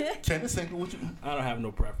 But Ken is single with you. I don't have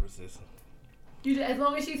no preferences. As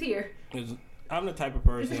long as she's here. I'm the type of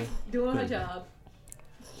person. Doing her job.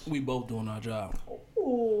 We both doing our job.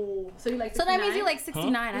 Ooh. So you like 69? So that means you like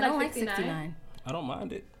 69. Huh? I don't You like like 69? 69. I don't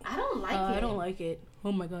mind it. I don't like it. I don't like it.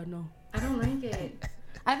 Oh my god, no. I don't like it.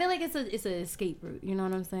 I feel like it's an escape route. You know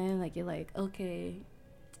what I'm saying? Like, you're like, okay.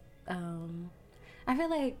 I feel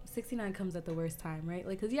like 69 comes at the worst time, right?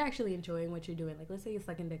 Like, because you're actually enjoying what you're doing. Like, let's say you're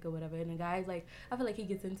sucking dick or whatever, and the guy's like, I feel like he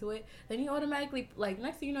gets into it. Then you automatically, like,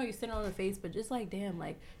 next thing you know, you're sitting on the face, but just like, damn,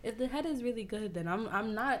 like, if the head is really good, then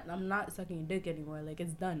I'm not sucking your dick anymore. Like,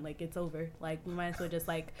 it's done. Like, it's over. Like, you might as well just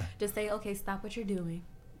say, okay, stop what you're doing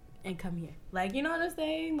and come here. Like, you know what I'm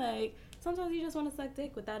saying? Like, sometimes you just want to suck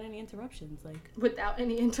dick without any interruptions. Like, without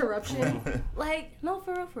any interruption. like, no,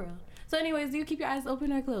 for real. So anyways, do you keep your eyes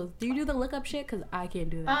open or closed? Do you do the look up shit? Because I can't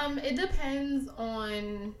do that. It depends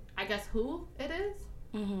on, I guess, who it is.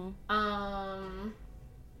 Mm-hmm.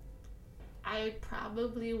 I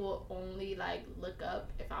probably will only, like, look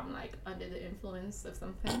up if I'm, like, under the influence of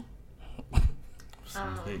something.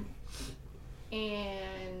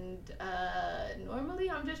 And normally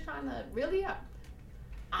I'm just trying to really,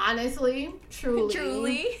 honestly,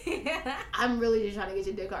 truly, I'm really just trying to get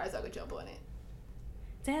your dick hard so I can jump on it.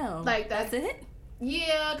 Damn. Like, that's it?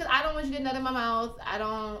 Yeah, because I don't want you to get nut in my mouth.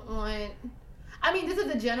 I mean, this is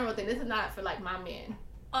a general thing. This is not for, like, my man.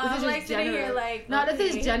 This is like sitting here like, no, okay.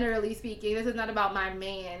 This is generally speaking. This is not about my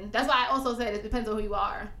man. That's why I also said it depends on who you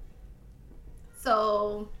are.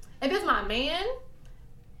 So, if it's my man,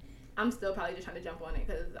 I'm still probably just trying to jump on it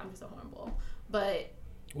because I'm just a hornball. But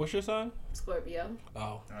What's your sign? Scorpio.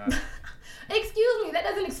 Oh. Excuse me, that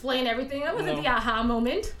doesn't explain everything. That wasn't the aha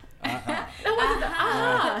moment. That wasn't the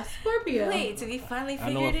aha. Scorpio. Wait, till we finally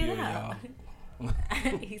I know a figured few it of out.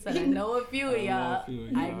 y'all. He said, I know a few of y'all.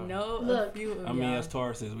 I know a few of y'all. I mean, as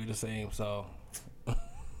Tauruses, we the same, so.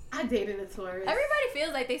 I dated a Taurus. Everybody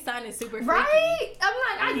feels like they sign is super freaky. Right? I'm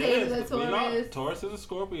like, I dated a Taurus. Tauruses and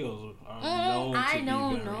Scorpios are known I to be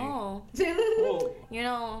don't very... know. Whoa. You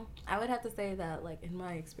know, I would have to say that, like, in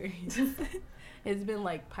my experience, it's been,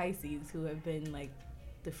 like, Pisces who have been, like,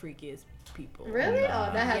 the freakiest people. Really? Nah.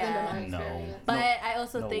 Oh, that hasn't Yeah. been my experience. But I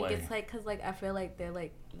also no think way. it's, like, because, like, I feel like they're,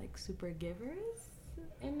 like super givers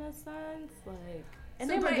in a sense. Like, and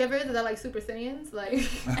Super they givers? Is that like Super Saiyans? Like,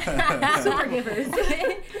 super givers.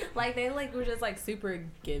 Like, they, like, were just, like, super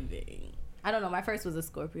giving. I don't know. My first was a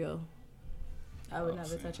Scorpio. I would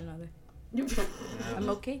never touch another. I'm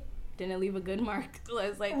okay. Didn't leave a good mark. So I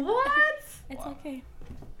was like, What? It's okay.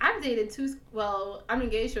 I've dated two. Well, I'm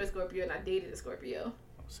engaged to a Scorpio, and I dated a Scorpio.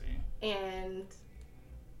 See. And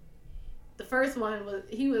the first one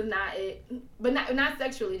he was not it, but not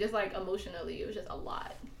sexually, just like emotionally. It was just a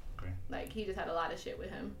lot. Okay. Like, he just had a lot of shit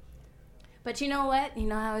with him. But you know what? You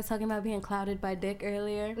know how I was talking about being clouded by dick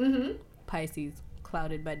earlier? Mm-hmm. Pisces,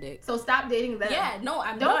 clouded by dick. So stop dating them. Yeah, no,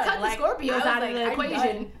 I'm Don't done. cut Like, the Scorpios out of the I'm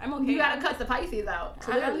equation. done. I'm okay. You gotta cut the Pisces out.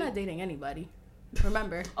 I'm Clearly. not dating anybody.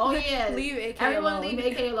 Remember. Oh yeah. Leave AK Everyone alone. leave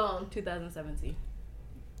AK alone. 2017.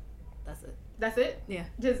 That's it. That's it? Yeah.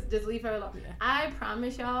 Just leave her alone. Yeah. I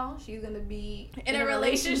promise y'all, she's gonna be In a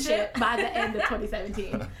relationship. by the end of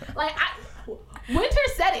 2017. Like, Wynter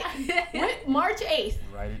said it. March 8th.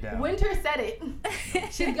 Write it down. Wynter said it.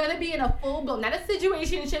 She's gonna be in a full blown, not a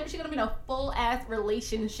situationship. She's gonna be in a full ass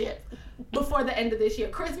relationship before the end of this year.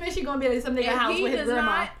 Christmas, she's gonna be in some nigga house with his grandma.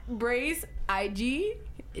 Not brace IG.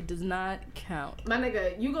 It does not count. My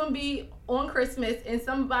nigga, you gonna be on Christmas in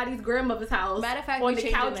somebody's grandmother's house. Matter of fact, on we the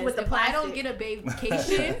couch with the if plastic. I don't get a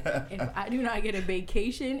vacation, if I do not get a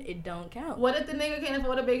vacation, it don't count. What if the nigga can't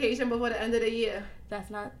afford a vacation before the end of the year? That's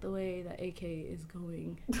not the way that AK is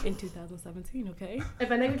going in 2017, okay? If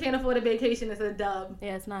a nigga can't afford a vacation, it's a dub.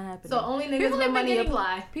 Yeah, it's not happening. So only niggas with money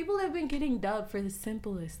apply. People have been getting dubbed for the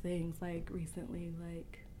simplest things, like recently,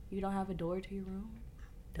 like you don't have a door to your room.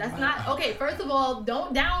 That's not okay. First of all,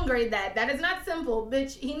 don't downgrade that. That is not simple,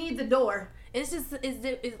 bitch. He needs a door. It's just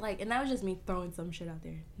it's like, and that was just me throwing some shit out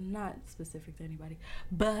there, not specific to anybody,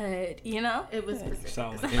 but you know, It was specific.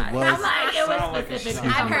 Sound like It was. I'm like, it Sound was like a specific.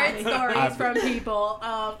 shot. to I've heard somebody. stories from people.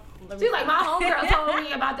 She's like, my homegirl told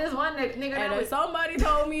me about this one nigga. and That if was somebody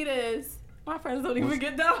told me this, my friends don't even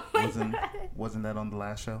get down like that. Wasn't that on the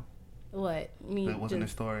last show? What? Me? It wasn't a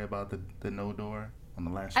just, story about the no door on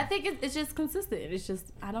the last show. I think it's just consistent. It's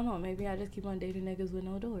just, I don't know. Maybe I just keep on dating niggas with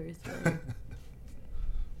no doors. So.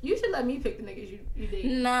 You should let me pick the niggas you date.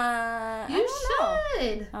 Nah. You I don't know.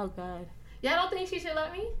 should. Oh God. Y'all don't think she should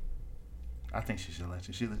let me? I think she should let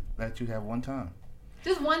you. She let you have one time.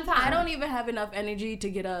 Just one time. I don't even have enough energy to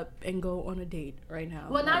get up and go on a date right now.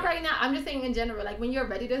 Well, not right now. I'm just saying in general. Like when you're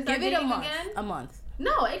ready to start Give it a dating month. again. A month.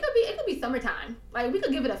 No, it could be summertime. Like we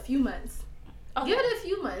could give it a few months. Okay. Give it a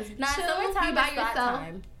few months. Nah, Chill, summertime be by is that yourself.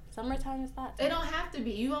 time. Summertime is that time. It don't have to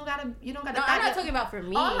be. You don't gotta. No, I'm not talking about for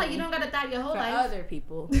me. Oh, like you don't gotta thought your whole for life. other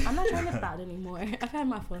people. I'm not trying to thought anymore. I've had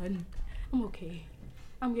my fun. I'm okay.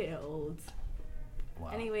 I'm getting old. Wow.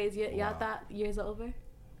 Anyways, y'all Wow. thought years are over?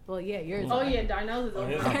 Well, yeah, yours Oh are. yeah, Darnell's is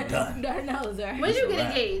over. yeah. I'm done. Darnell's are. When did you It's a get wrap.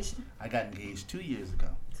 engaged? I got engaged 2 years ago.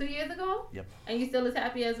 2 years ago? Yep. And you still as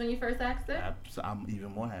happy as when you first asked her? I'm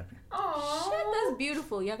even more happy. Aww. Shit, that's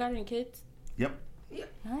beautiful. Y'all got any kids? Yep.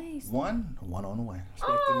 Nice. One on the way.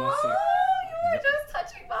 Expecting my Oh, sex. you are Yep. just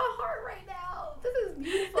touching my heart right now. This is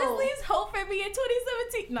beautiful. This leaves hope for me in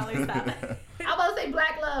 2017. No, let me stop. I'm about to say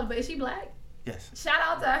black love, but is she black? Yes. Shout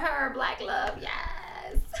out to her, black love,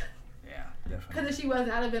 yes. Yeah, Because definitely. if she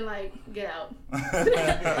wasn't, I'd have been like, get out.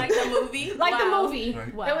 Like the movie? Like the Wow. movie.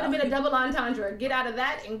 Right. Wow. It would have been a double entendre. Get out of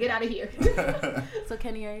that and get out of here. So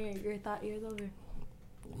Kenny, are your thought years over?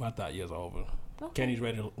 My thought years are over. Okay. Kenny's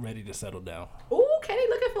ready to settle down. Ooh, Kenny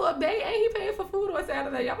looking for a bae and he paying for food on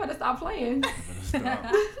Saturday. Y'all better stop playing.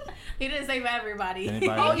 He didn't say for everybody.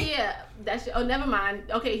 Anybody Oh else? yeah, that's oh never mind.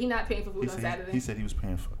 Okay, he not paying for food He on said, Saturday. he said he was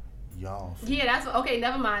paying for y'all. Yeah, that's okay.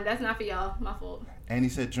 Never mind. That's not for y'all. My fault. And he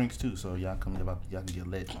said drinks too, so y'all can get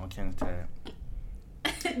lit on Ken's tab.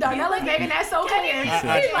 Darnell is making that so clear. He's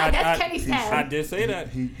I- like, that's Kenny's he's- tab. I did say that.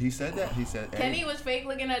 He said that. He said Kenny was fake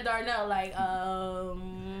looking at Darnell like,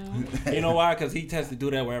 hey, You know why? Because he tends to do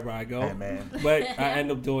that wherever I go. Hey man. But I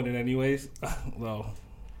end up doing it anyways. Well,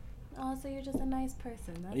 oh, so you're just a nice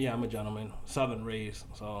person. That's yeah, I'm a gentleman. Southern raised.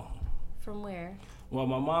 So, From where? well,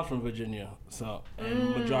 my mom's from Virginia. So, and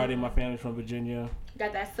majority of my family's from Virginia.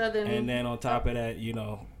 Got that southern. And then on top of that, you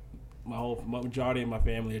know, my majority of my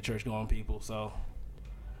family are church going people. So,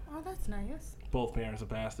 Oh, that's nice. both parents are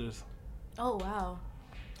pastors. Oh, wow.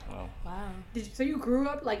 So, Wow. So you grew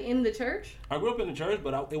up like in the church? I grew up in the church,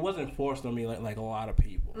 but it wasn't forced on me like a lot of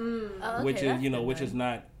people. Oh, okay, Which is, that's you know, good which then. is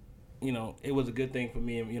not, you know, it was a good thing for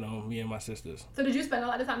me and, you know, me and my sisters. So did you spend a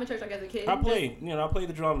lot of time in church like as a kid? I played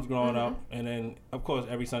the drums growing up, and then of course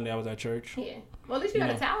every Sunday I was at church. Yeah. Well, at least you got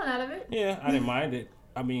You a know. talent out of it. Yeah, I didn't mind it.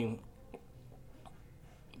 I mean,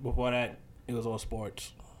 before that, it was all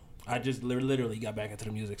sports. I just literally got back into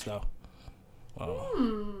the music stuff.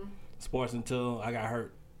 Sports until I got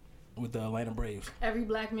hurt with the Atlanta Braves. Every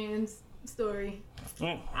black man's story.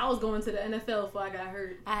 Yeah. I was going to the NFL before I got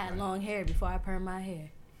hurt. I had long hair before I permed my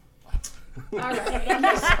hair. All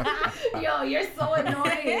right. Yo, you're so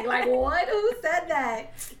annoying. Like, what? Who said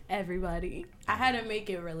that? Everybody. I had to make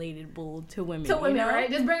it relatable to women. To women, you know? right?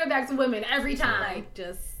 Just bring it back to women every time. Like,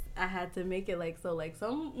 just, I had to make it like, so, like,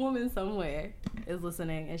 some woman somewhere is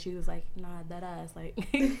listening, and she was like, nah, that ass. Like,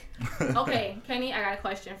 Okay, Kenny, I got a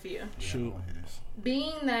question for you. Shoot.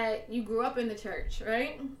 Being that you grew up in the church,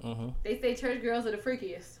 right? Mm-hmm. They say church girls are the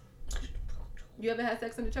freakiest. You ever had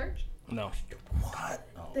sex in the church? No. What?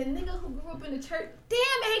 Oh. The nigga who grew up in the church.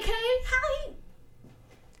 Damn, AK, how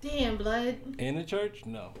he? Damn, blood. In the church?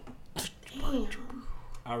 No. Damn.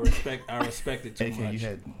 I respect it too AK, much. you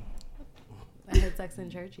had I had sex in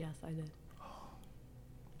church? Yes, I did.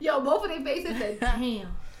 Yo, both of their faces said, damn.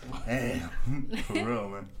 Damn. For real,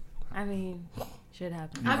 man. I mean, shit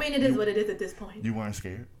happens. I mean, it is what it is at this point. You weren't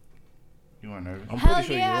scared? You weren't nervous? I'm pretty Hell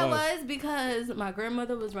sure yeah, you I was, because my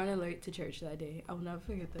grandmother was running late to church that day. I will never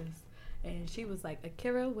forget this. And she was like,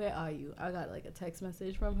 Akira, where are you? I got like a text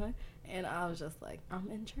message from her, and I was just like, I'm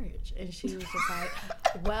in church. And she was just like,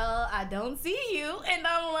 well, I don't see you. And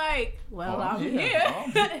I'm like, well, Oh, I'm yeah.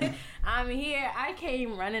 here. I'm here. I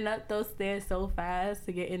came running up those stairs so fast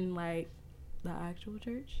to get in like the actual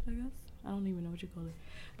church, I guess. I don't even know what you call it.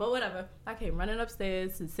 But whatever. I came running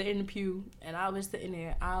upstairs to sit in the pew, and I was sitting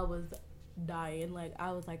there. I was dying. Like,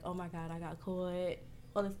 I was like, oh my God, I got caught.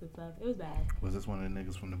 All this good stuff. It was bad. Was this one of the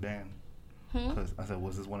niggas from the band? Cause I said,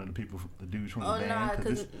 was this one of the people, the dudes from the Oh, band? nah,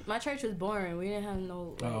 because my church was boring. We didn't have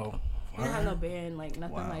no, like, we didn't have no band, like,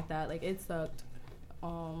 nothing like that. Like, it sucked.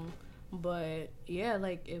 But, yeah,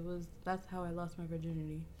 like, it was, that's how I lost my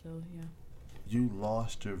virginity. So, yeah. You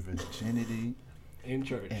lost your virginity in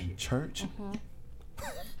church. in church?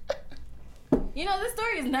 You know, this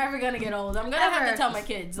story is never going to get old. I'm going to have to tell my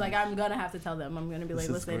kids. Like, I'm going to have to tell them. I'm going to be This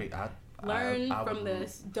like, is listen, great. learn I from would-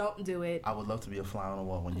 this. Don't do it. I would love to be a fly on the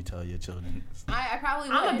wall when you tell your children. I probably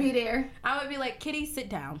would. I'm going to be there. I would be like, Kitty, sit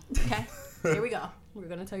down. Okay? Here we go. We're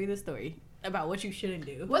going to tell you this story about what you shouldn't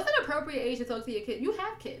do. What's an appropriate age to talk to your kid? You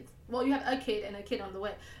have kids. Well, you have a kid and a kid on the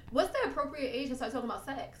way. What's the appropriate age to start talking about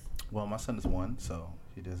sex? Well, my son is 1, so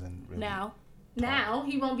he doesn't really. Now. Now,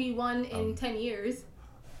 he won't be 1 in 10 years.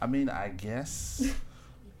 I mean, I guess.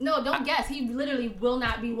 No, don't guess. He literally will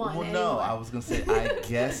not be 1 Well, anymore. no, I was going to say, I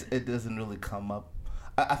guess it doesn't really come up.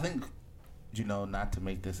 I think, you know, not to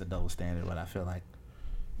make this a double standard, but I feel like.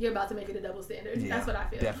 You're about to make it a double standard. Yeah, That's what I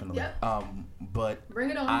feel. Definitely. Yep. But Bring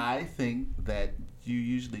it on. I think that you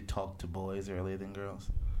usually talk to boys earlier than girls.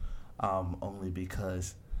 Only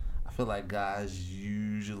because I feel like guys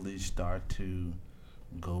usually start to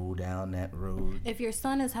go down that road. If your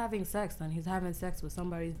son is having sex, then he's having sex with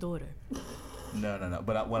somebody's daughter. No.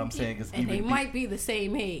 But what I'm saying is, And they might be the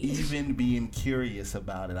same age. even being curious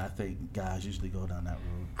about it, I think guys usually go down that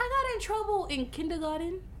road. I got in trouble in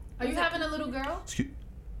kindergarten. Are you having a little girl? Excuse.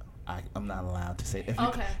 I'm not allowed to say.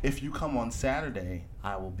 Okay. If you come on Saturday,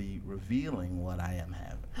 I will be revealing what I am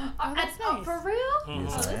having. Oh, that's nice. For real? Yes,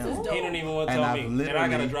 Oh, I this am. is dope. He didn't even want to And tell I've me. And I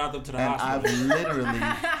got to literally- drive them to the And hospital. I've literally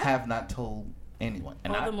have not told anyone.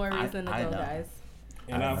 And All the more reason to I go, know. guys.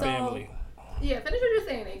 And our So- family. Yeah, finish what you're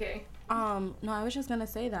saying, AK. No, I was just gonna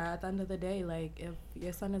say that at the end of the day, like, if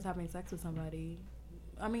your son is having sex with somebody,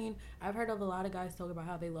 I mean, I've heard of a lot of guys talk about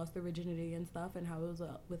how they lost their virginity and stuff, and how it was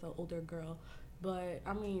with an older girl. But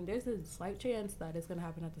I mean, there's a slight chance that it's gonna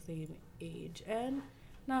happen at the same age. And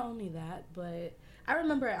not only that, but I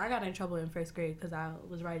remember I got in trouble in first grade because I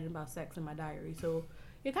was writing about sex in my diary. So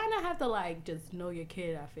you kind of have to like just know your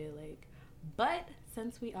kid, I feel like. But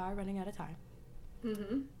since we are running out of time,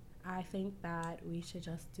 I think that we should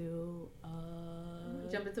just do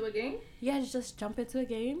Jump into a game? yeah, just jump into a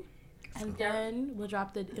game, and then we'll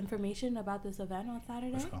drop the information about this event on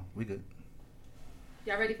Saturday. Let's go. We good.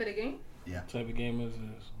 Y'all ready for the game? Yeah. What type of game is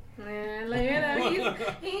this? Man, look at him.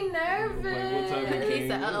 He's nervous. Like, what type of He game?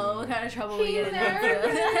 said, "Uh-oh, what kind of trouble we He's getting nervous.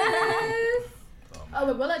 into?" Oh,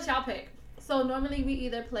 but we'll let y'all pick. So normally we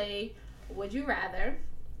either play Would You Rather.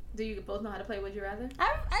 Do you both know how to play Would You Rather?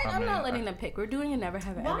 I'm mean, not letting them pick. We're doing a never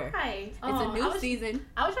have I ever. Why? It's a new season.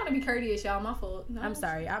 I was trying to be courteous, y'all. My fault. No. I'm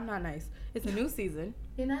sorry, I'm not nice. It's a new season.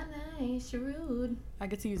 You're not nice. You're rude. I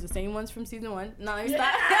get to use the same ones from season 1. No, let me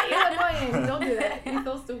Yeah, stop. you're annoying. Don't do that. You're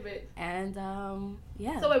so stupid. And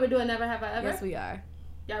yeah. So wait, we're doing Never Have I Ever? Yes, we are.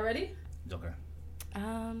 Y'all ready? Okay.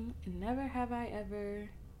 Never have I ever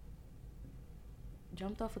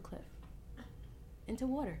jumped off a cliff into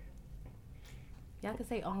water. Y'all can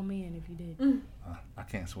say, "Oh man," if you did. I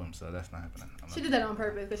can't swim, so that's not happening. She did that on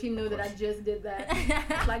purpose because she knew that I just did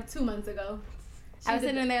that like 2 months ago. I was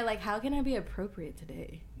sitting there like, how can I be appropriate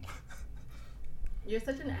today? You're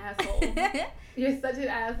such an asshole. You're such an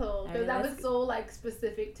asshole. Because that was so like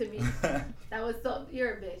specific to me. That was so.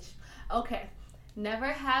 You're a bitch. Okay. Never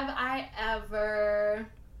have I ever.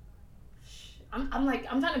 I'm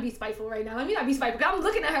trying to be spiteful right now. Let me not be spiteful. 'Cause I'm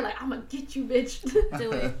looking at her like I'm gonna get you, bitch.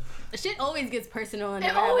 Do it. Shit always gets personal. And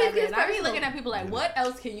It always gets I be personal. looking at people like, what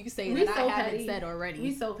else can you say We that so I haven't petty. said already?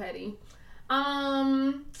 We so petty.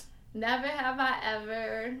 Never have I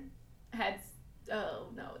ever had. Oh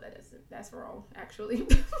no, that's wrong. Actually,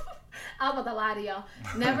 I was about to lie to y'all.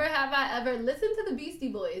 Never have I ever listened to the Beastie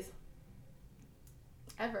Boys.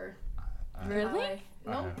 Ever. Really? I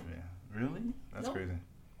Nope. have, yeah. Really? That's Nope. crazy.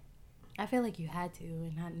 I feel like you had to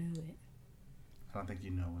and not knew it. I don't think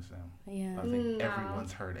you know what's them. Yeah. I think Nah.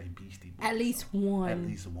 everyone's heard a Beastie Boys At least one. At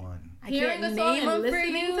least one. I Hearing can't a song name and them for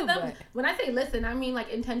listening you, to them. but When I say listen, I mean like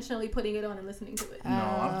intentionally putting it on and listening to it. No,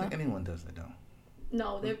 I don't think anyone does that though.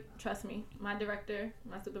 No, they trust me. My director,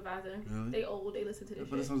 my supervisor, Really? they old. They listen to this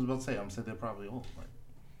But that's shit. what I was about to say. I'm saying they're probably old.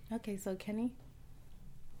 Like, okay, so Kenny.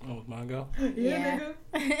 Oh, it's my go. Yeah,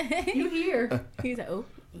 nigga. You here? He's like, oh,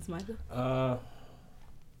 it's my go.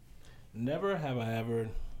 Never have I ever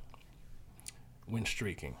went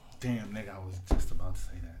streaking. damn, nigga, I was just about to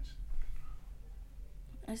say that.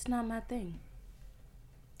 It's not my thing.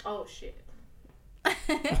 Oh shit.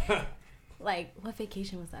 Like, what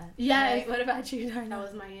vacation was that? Yes. Like, what about you, Darnell?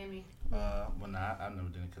 That was Miami. Well, nah, I've never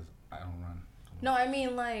done it because I don't run. No, I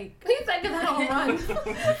mean, like, He said because I don't run.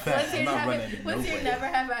 what's your, I'm not running what's your never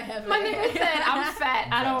have I ever? My nigga said I'm fat.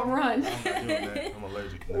 I don't run. I'm not doing that. I'm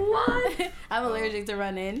allergic. Never. What? I'm allergic to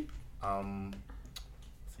running. Let's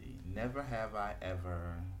see, never have I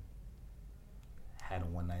ever had a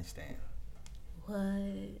one night stand. What?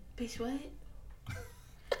 Bitch, what?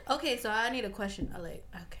 Okay, so I need a question. I like,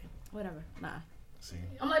 okay, whatever. Nah. See,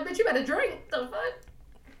 I'm like, bitch, you better drink. The fuck?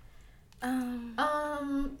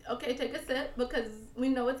 Um, Okay, take a sip because we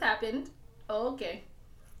know what's happened. Oh, okay.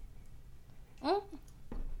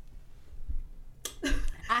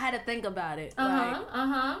 I had to think about it.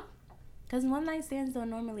 Because one night stands don't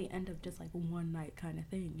normally end up just like a one night kind of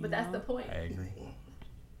thing. But that's the point. I agree.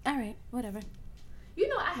 All right, whatever. You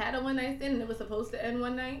know, I had a one night stand and it was supposed to end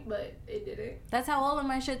one night, but it didn't. That's how all of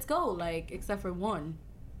my shits go, like, except for one.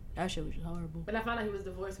 That shit was horrible. But I found out he was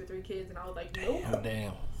divorced with 3 kids, and I was like, nope. Oh,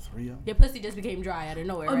 damn. 3 of them? Your pussy just became dry out of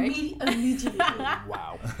nowhere, right? Immediately.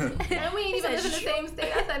 Wow. And we ain't even live in the same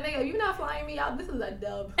state. I said, nigga, you not flying me out. This is a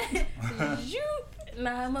dub.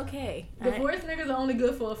 Nah, I'm okay. Divorced niggas are only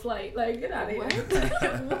good for a flight. Like, get out of here.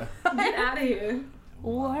 Get out of here.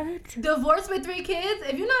 What? Divorced with 3 kids?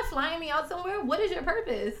 If you're not flying me out somewhere, what is your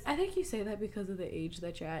purpose? I think you say that because of the age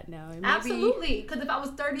that you're at now. And maybe Absolutely. Because if I was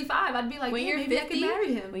 35, I'd be like, when yeah, you're maybe 50, I could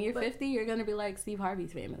marry him. when you're But 50, you're gonna be like Steve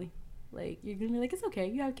Harvey's family. Like, you're gonna be like, it's okay.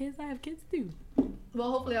 You have kids. I have kids too.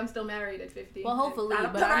 Well, hopefully I'm still married at 50. Well, hopefully, I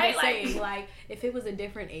don't- but I'm right? just saying, like, if it was a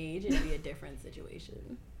different age, it'd be a different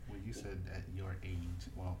situation. Well, you said at your age.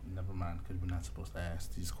 Well, never mind, because we're not supposed to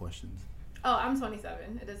ask these questions. Oh, I'm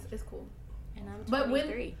 27. It's cool. And I'm But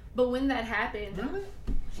 23. when that happened, Really?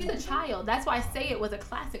 she's a child. That's why I say it was a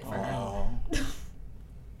classic for her. Oh.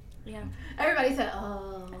 Yeah. Everybody said,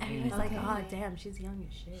 oh. Everybody's okay. like, oh, damn, she's young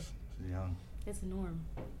as shit. She's young. It's the norm.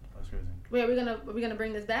 That's crazy. Wait, are we gonna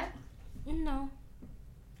bring this back? No.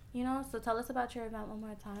 You know, so tell us about your event one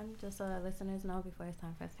more time, just so that listeners know before it's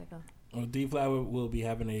time for us to go. Well, D-Flat will be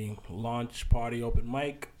having a launch party open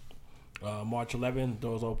mic. March 11th,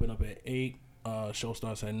 doors open up at 8. Show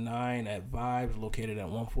starts at 9 at Vibes, located at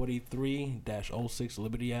 143-06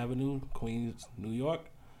 Liberty Avenue, Queens, New York.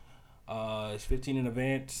 It's 15 in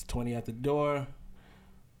advance, 20 at the door.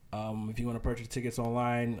 If you want to purchase tickets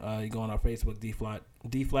online, you go on our Facebook,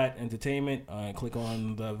 D-Flat Entertainment, and click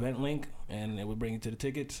on the event link, and it will bring you to the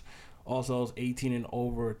tickets. Also, it's 18 and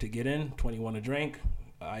over to get in, 21 to drink.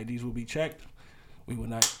 IDs will be checked. We will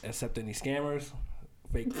not accept any scammers,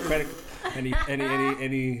 fake credit, any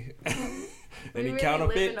We really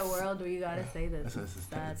counterfeits. live in a world where you gotta say this. This is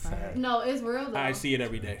sad sad. part. No, it's real though. I see it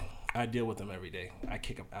every day. I deal with them every day. I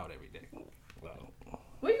kick them out every day. Well,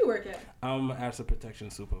 Where you work at? I'm asset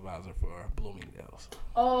protection supervisor for Bloomingdale's.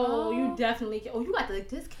 Oh, you definitely. Oh, you got the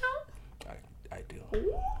discount? I do.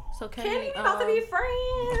 So Kenny, Kenny, we about to be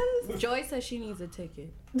friends. Joy says she needs a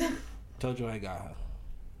ticket. Told you I got her.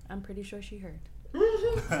 I'm pretty sure she heard.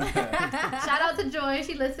 Shout out to Joy.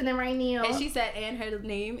 She listening right now. And she said, and her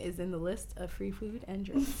name is in the list of free food and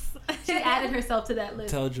drinks. She added herself to that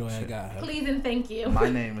list. Tell Joy I got her. Please and thank you. My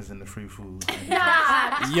name is in the free food.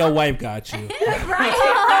 Nah. Your wife got you. Right?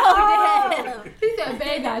 Oh, damn. She said,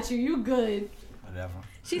 babe got you. You good. Whatever.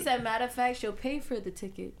 She said, matter of fact, she'll pay for the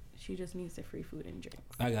ticket. She just needs the free food and drinks.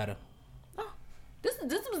 I got her. This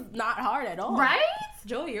was not hard at all. Right?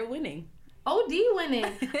 Joy, you're winning. OD winning.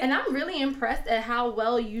 And I'm really impressed at how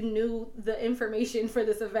well you knew the information for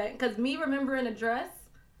this event. Because me remembering a dress,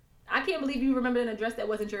 I can't believe you remembered an address that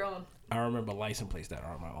wasn't your own. I remember license plates that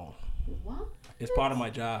aren't my own. What? It's part of my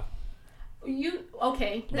job.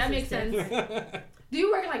 Okay, that makes sense. Do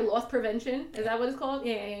you work in like loss prevention? Is that what it's called?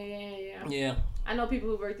 Yeah. Yeah, I know people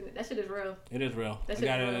who worked in it. That shit is real. it is real. That I shit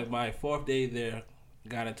got is real. my 4th day there.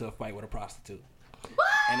 Got into a fight with a prostitute, What?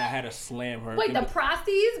 and I had to slam her. Wait, the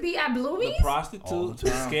prosties be at The Bloomies? prostitutes, the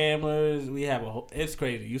scammers, we have a whole, it's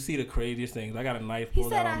crazy. You see the craziest things. I got a knife He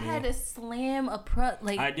pulled said out I on me. had to slam a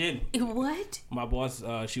I did. What? My boss,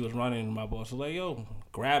 she was running. My boss was like, yo,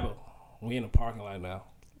 grab her. We in the parking lot now.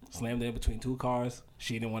 Slammed in between two cars.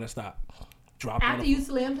 She didn't want to stop. Dropped After you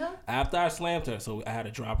slammed her? After I slammed her, so I had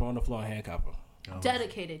to drop her on the floor and handcuff her.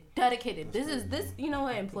 Dedicated. This, you know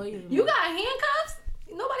what, employees. You got handcuffs?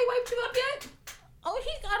 Nobody wiped you up yet? Oh,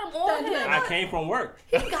 he got them on him. I came from work.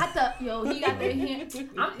 He got the hand.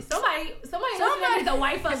 Somebody need to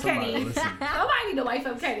wife up Kenny. Somebody need to wife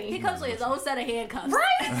up Kenny. He comes with his own set of handcuffs.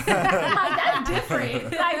 Right? Like, that's different.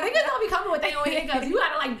 Like, niggas don't be coming with their own handcuffs.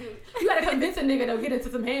 You gotta convince a nigga to get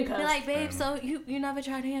into some handcuffs. You're like, babe, so you never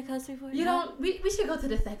tried handcuffs before? You don't. We should go to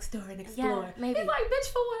the sex store and explore. Yeah, maybe. He's like, bitch,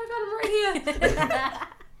 for what? I got him right here.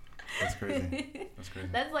 That's crazy.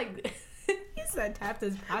 That's like. He said tapped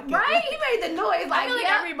his pocket. Right? He made the noise. Like, I feel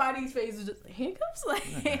like everybody's face is just handcuffs. Like,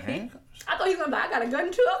 Handcuffs? I thought he was gonna be like, I got a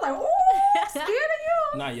gun too. I was like, ooh, scared of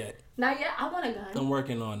you. Not yet. Not yet. I want a gun. I'm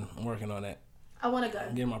working on that. I want a gun.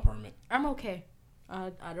 Getting my permit. I'm okay.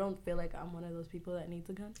 I don't feel like I'm one of those people that needs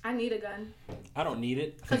a gun. I need a gun. I don't need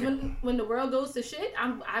it. Because when the world goes to shit,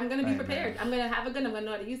 I'm gonna be prepared. Man. I'm gonna have a gun. I'm gonna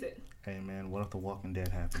know how to use it. Hey man, what if The Walking Dead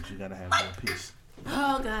happens? You gotta have more peace.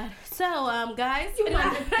 Oh God. So guys, Yo,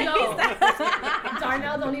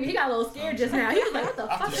 Darnell don't even. He got a little scared just now. He was like, "What the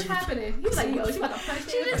fuck is happening?" He was like, "Yo, she about to punch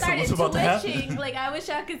she me." just started What's about to happen? twitching. Like I wish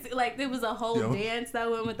I could. Like there was a whole dance that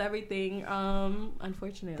went with everything.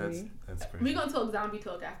 Unfortunately, That's crazy. We gonna talk zombie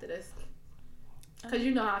talk after this. Cause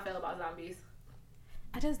you know how I feel about zombies.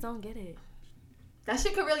 I just don't get it. That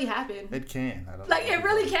shit could really happen. It can. I don't Like know. it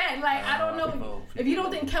really can. Like I don't know People if you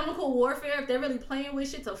don't think chemical warfare, if they're really playing with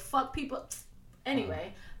shit to fuck people.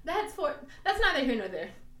 Anyway, that's neither here nor there.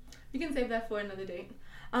 You can save that for another date.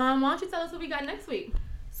 Why don't you tell us what we got next week?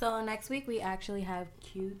 So next week we actually have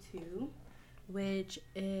Q2, which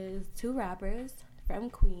is 2 rappers from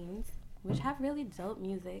Queens, which have really dope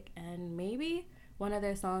music, and maybe one of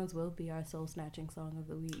their songs will be our Soul Snatching Song of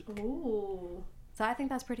the Week. Ooh. So I think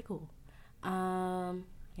that's pretty cool. Yeah,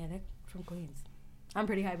 they're from Queens. I'm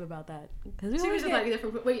pretty hype about that. Cause She was just like,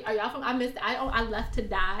 different. Wait, are y'all from? I missed. I left to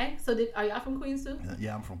die. So are y'all from Queens too?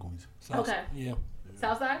 Yeah, I'm from Queens. Okay. Yeah.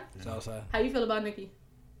 Southside. Southside. How you feel about Nikki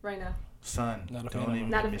right now? Son, Not a fan don't of even her.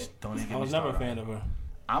 Not a get me. fan. Don't even get I me was never a started fan on of her.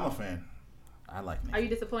 I'm a fan. I like Nikki. Are you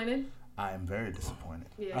disappointed? I am very disappointed.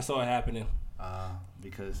 Yeah. I saw it happening.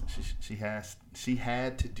 Because she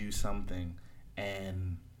had to do something,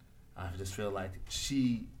 and I just feel like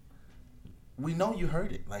we know you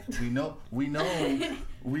heard it. Like we know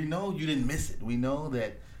you didn't miss it. We know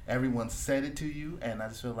that everyone said it to you, and I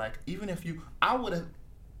just feel like even if I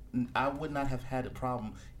would not have had a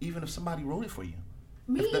problem even if somebody wrote it for you.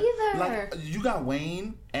 Me either. Like you got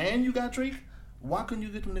Wayne and you got Drake. Why couldn't you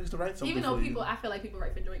get them niggas to write something? Even though for you? I feel like people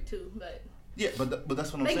write for Drake too, but Yeah, but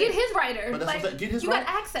that's what I'm they saying. get his writer. But that's like, what get his you right.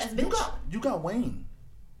 got access, bitch. You got Wayne.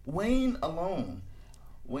 Wayne alone.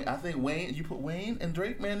 I think Wayne. You put Wayne and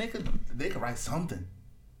Drake, man. They could write something.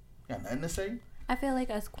 Got nothing to say. I feel like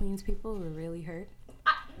us Queens people were really hurt.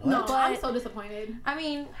 No, But- I'm so disappointed. I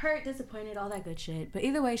mean, hurt, disappointed, all that good shit. But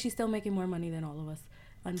either way, she's still making more money than all of us,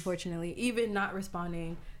 unfortunately. Even not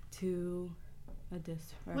responding to a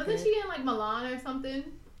diss record. Wasn't she in like Milan or something?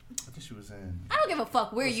 I think she was in. I don't give a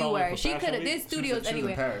fuck where Was you only were. for She Fashion could have. Week? There's studios She was in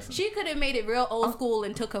anywhere. Paris. She could have made it real old school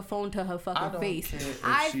and took her phone to her I fucking don't face. care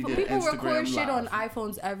if she did People Instagram record shit on Live.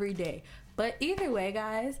 iPhones every day. But either way,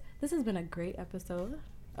 guys, this has been a great episode.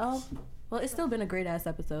 Oh, well, it's still been a great ass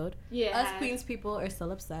episode. Yeah. Us Queens people are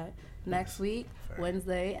still upset. Next week, Fair.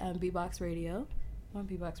 Wednesday, on B-Box Radio, on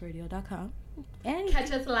bboxradio.com. And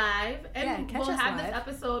Catch us live, and Yeah, catch we'll us have live. this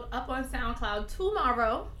episode up on SoundCloud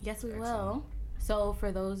tomorrow. yes, we will. Excellent. So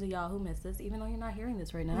for those of y'all who missed this, even though you're not hearing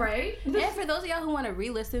this right now, Right? and for those of y'all who want to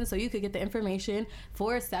re-listen so you could get the information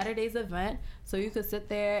for Saturday's event, so you could sit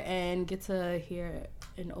there and get to hear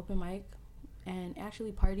an open mic and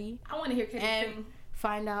actually party I want to hear Kenny and sing.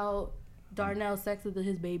 find out Darnell's sex with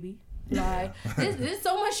his baby. Like, there's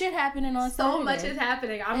so much shit happening on Saturday. So much is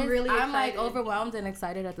happening. I'm really excited. I'm like overwhelmed and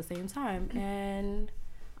excited at the same time. And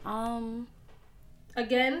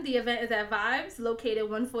Again, the event is at Vibes, located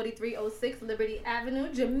 14306 Liberty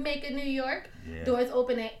Avenue, Jamaica, New York. Yeah. Doors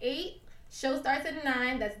open at 8. Show starts at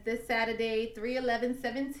 9. That's this Saturday,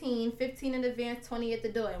 3/11/17. 15 in advance, 20 at the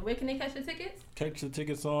door. And where can they catch the tickets? Catch the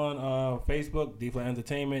tickets on Facebook, D-Fly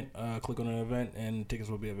Entertainment. Click on an event, and tickets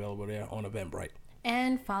will be available there on Eventbrite.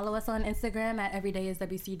 And follow us on Instagram at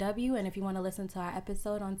everydayiswcw. And if you want to listen to our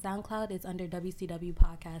episode on SoundCloud, it's under WCW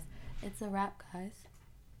Podcast. It's a wrap, guys.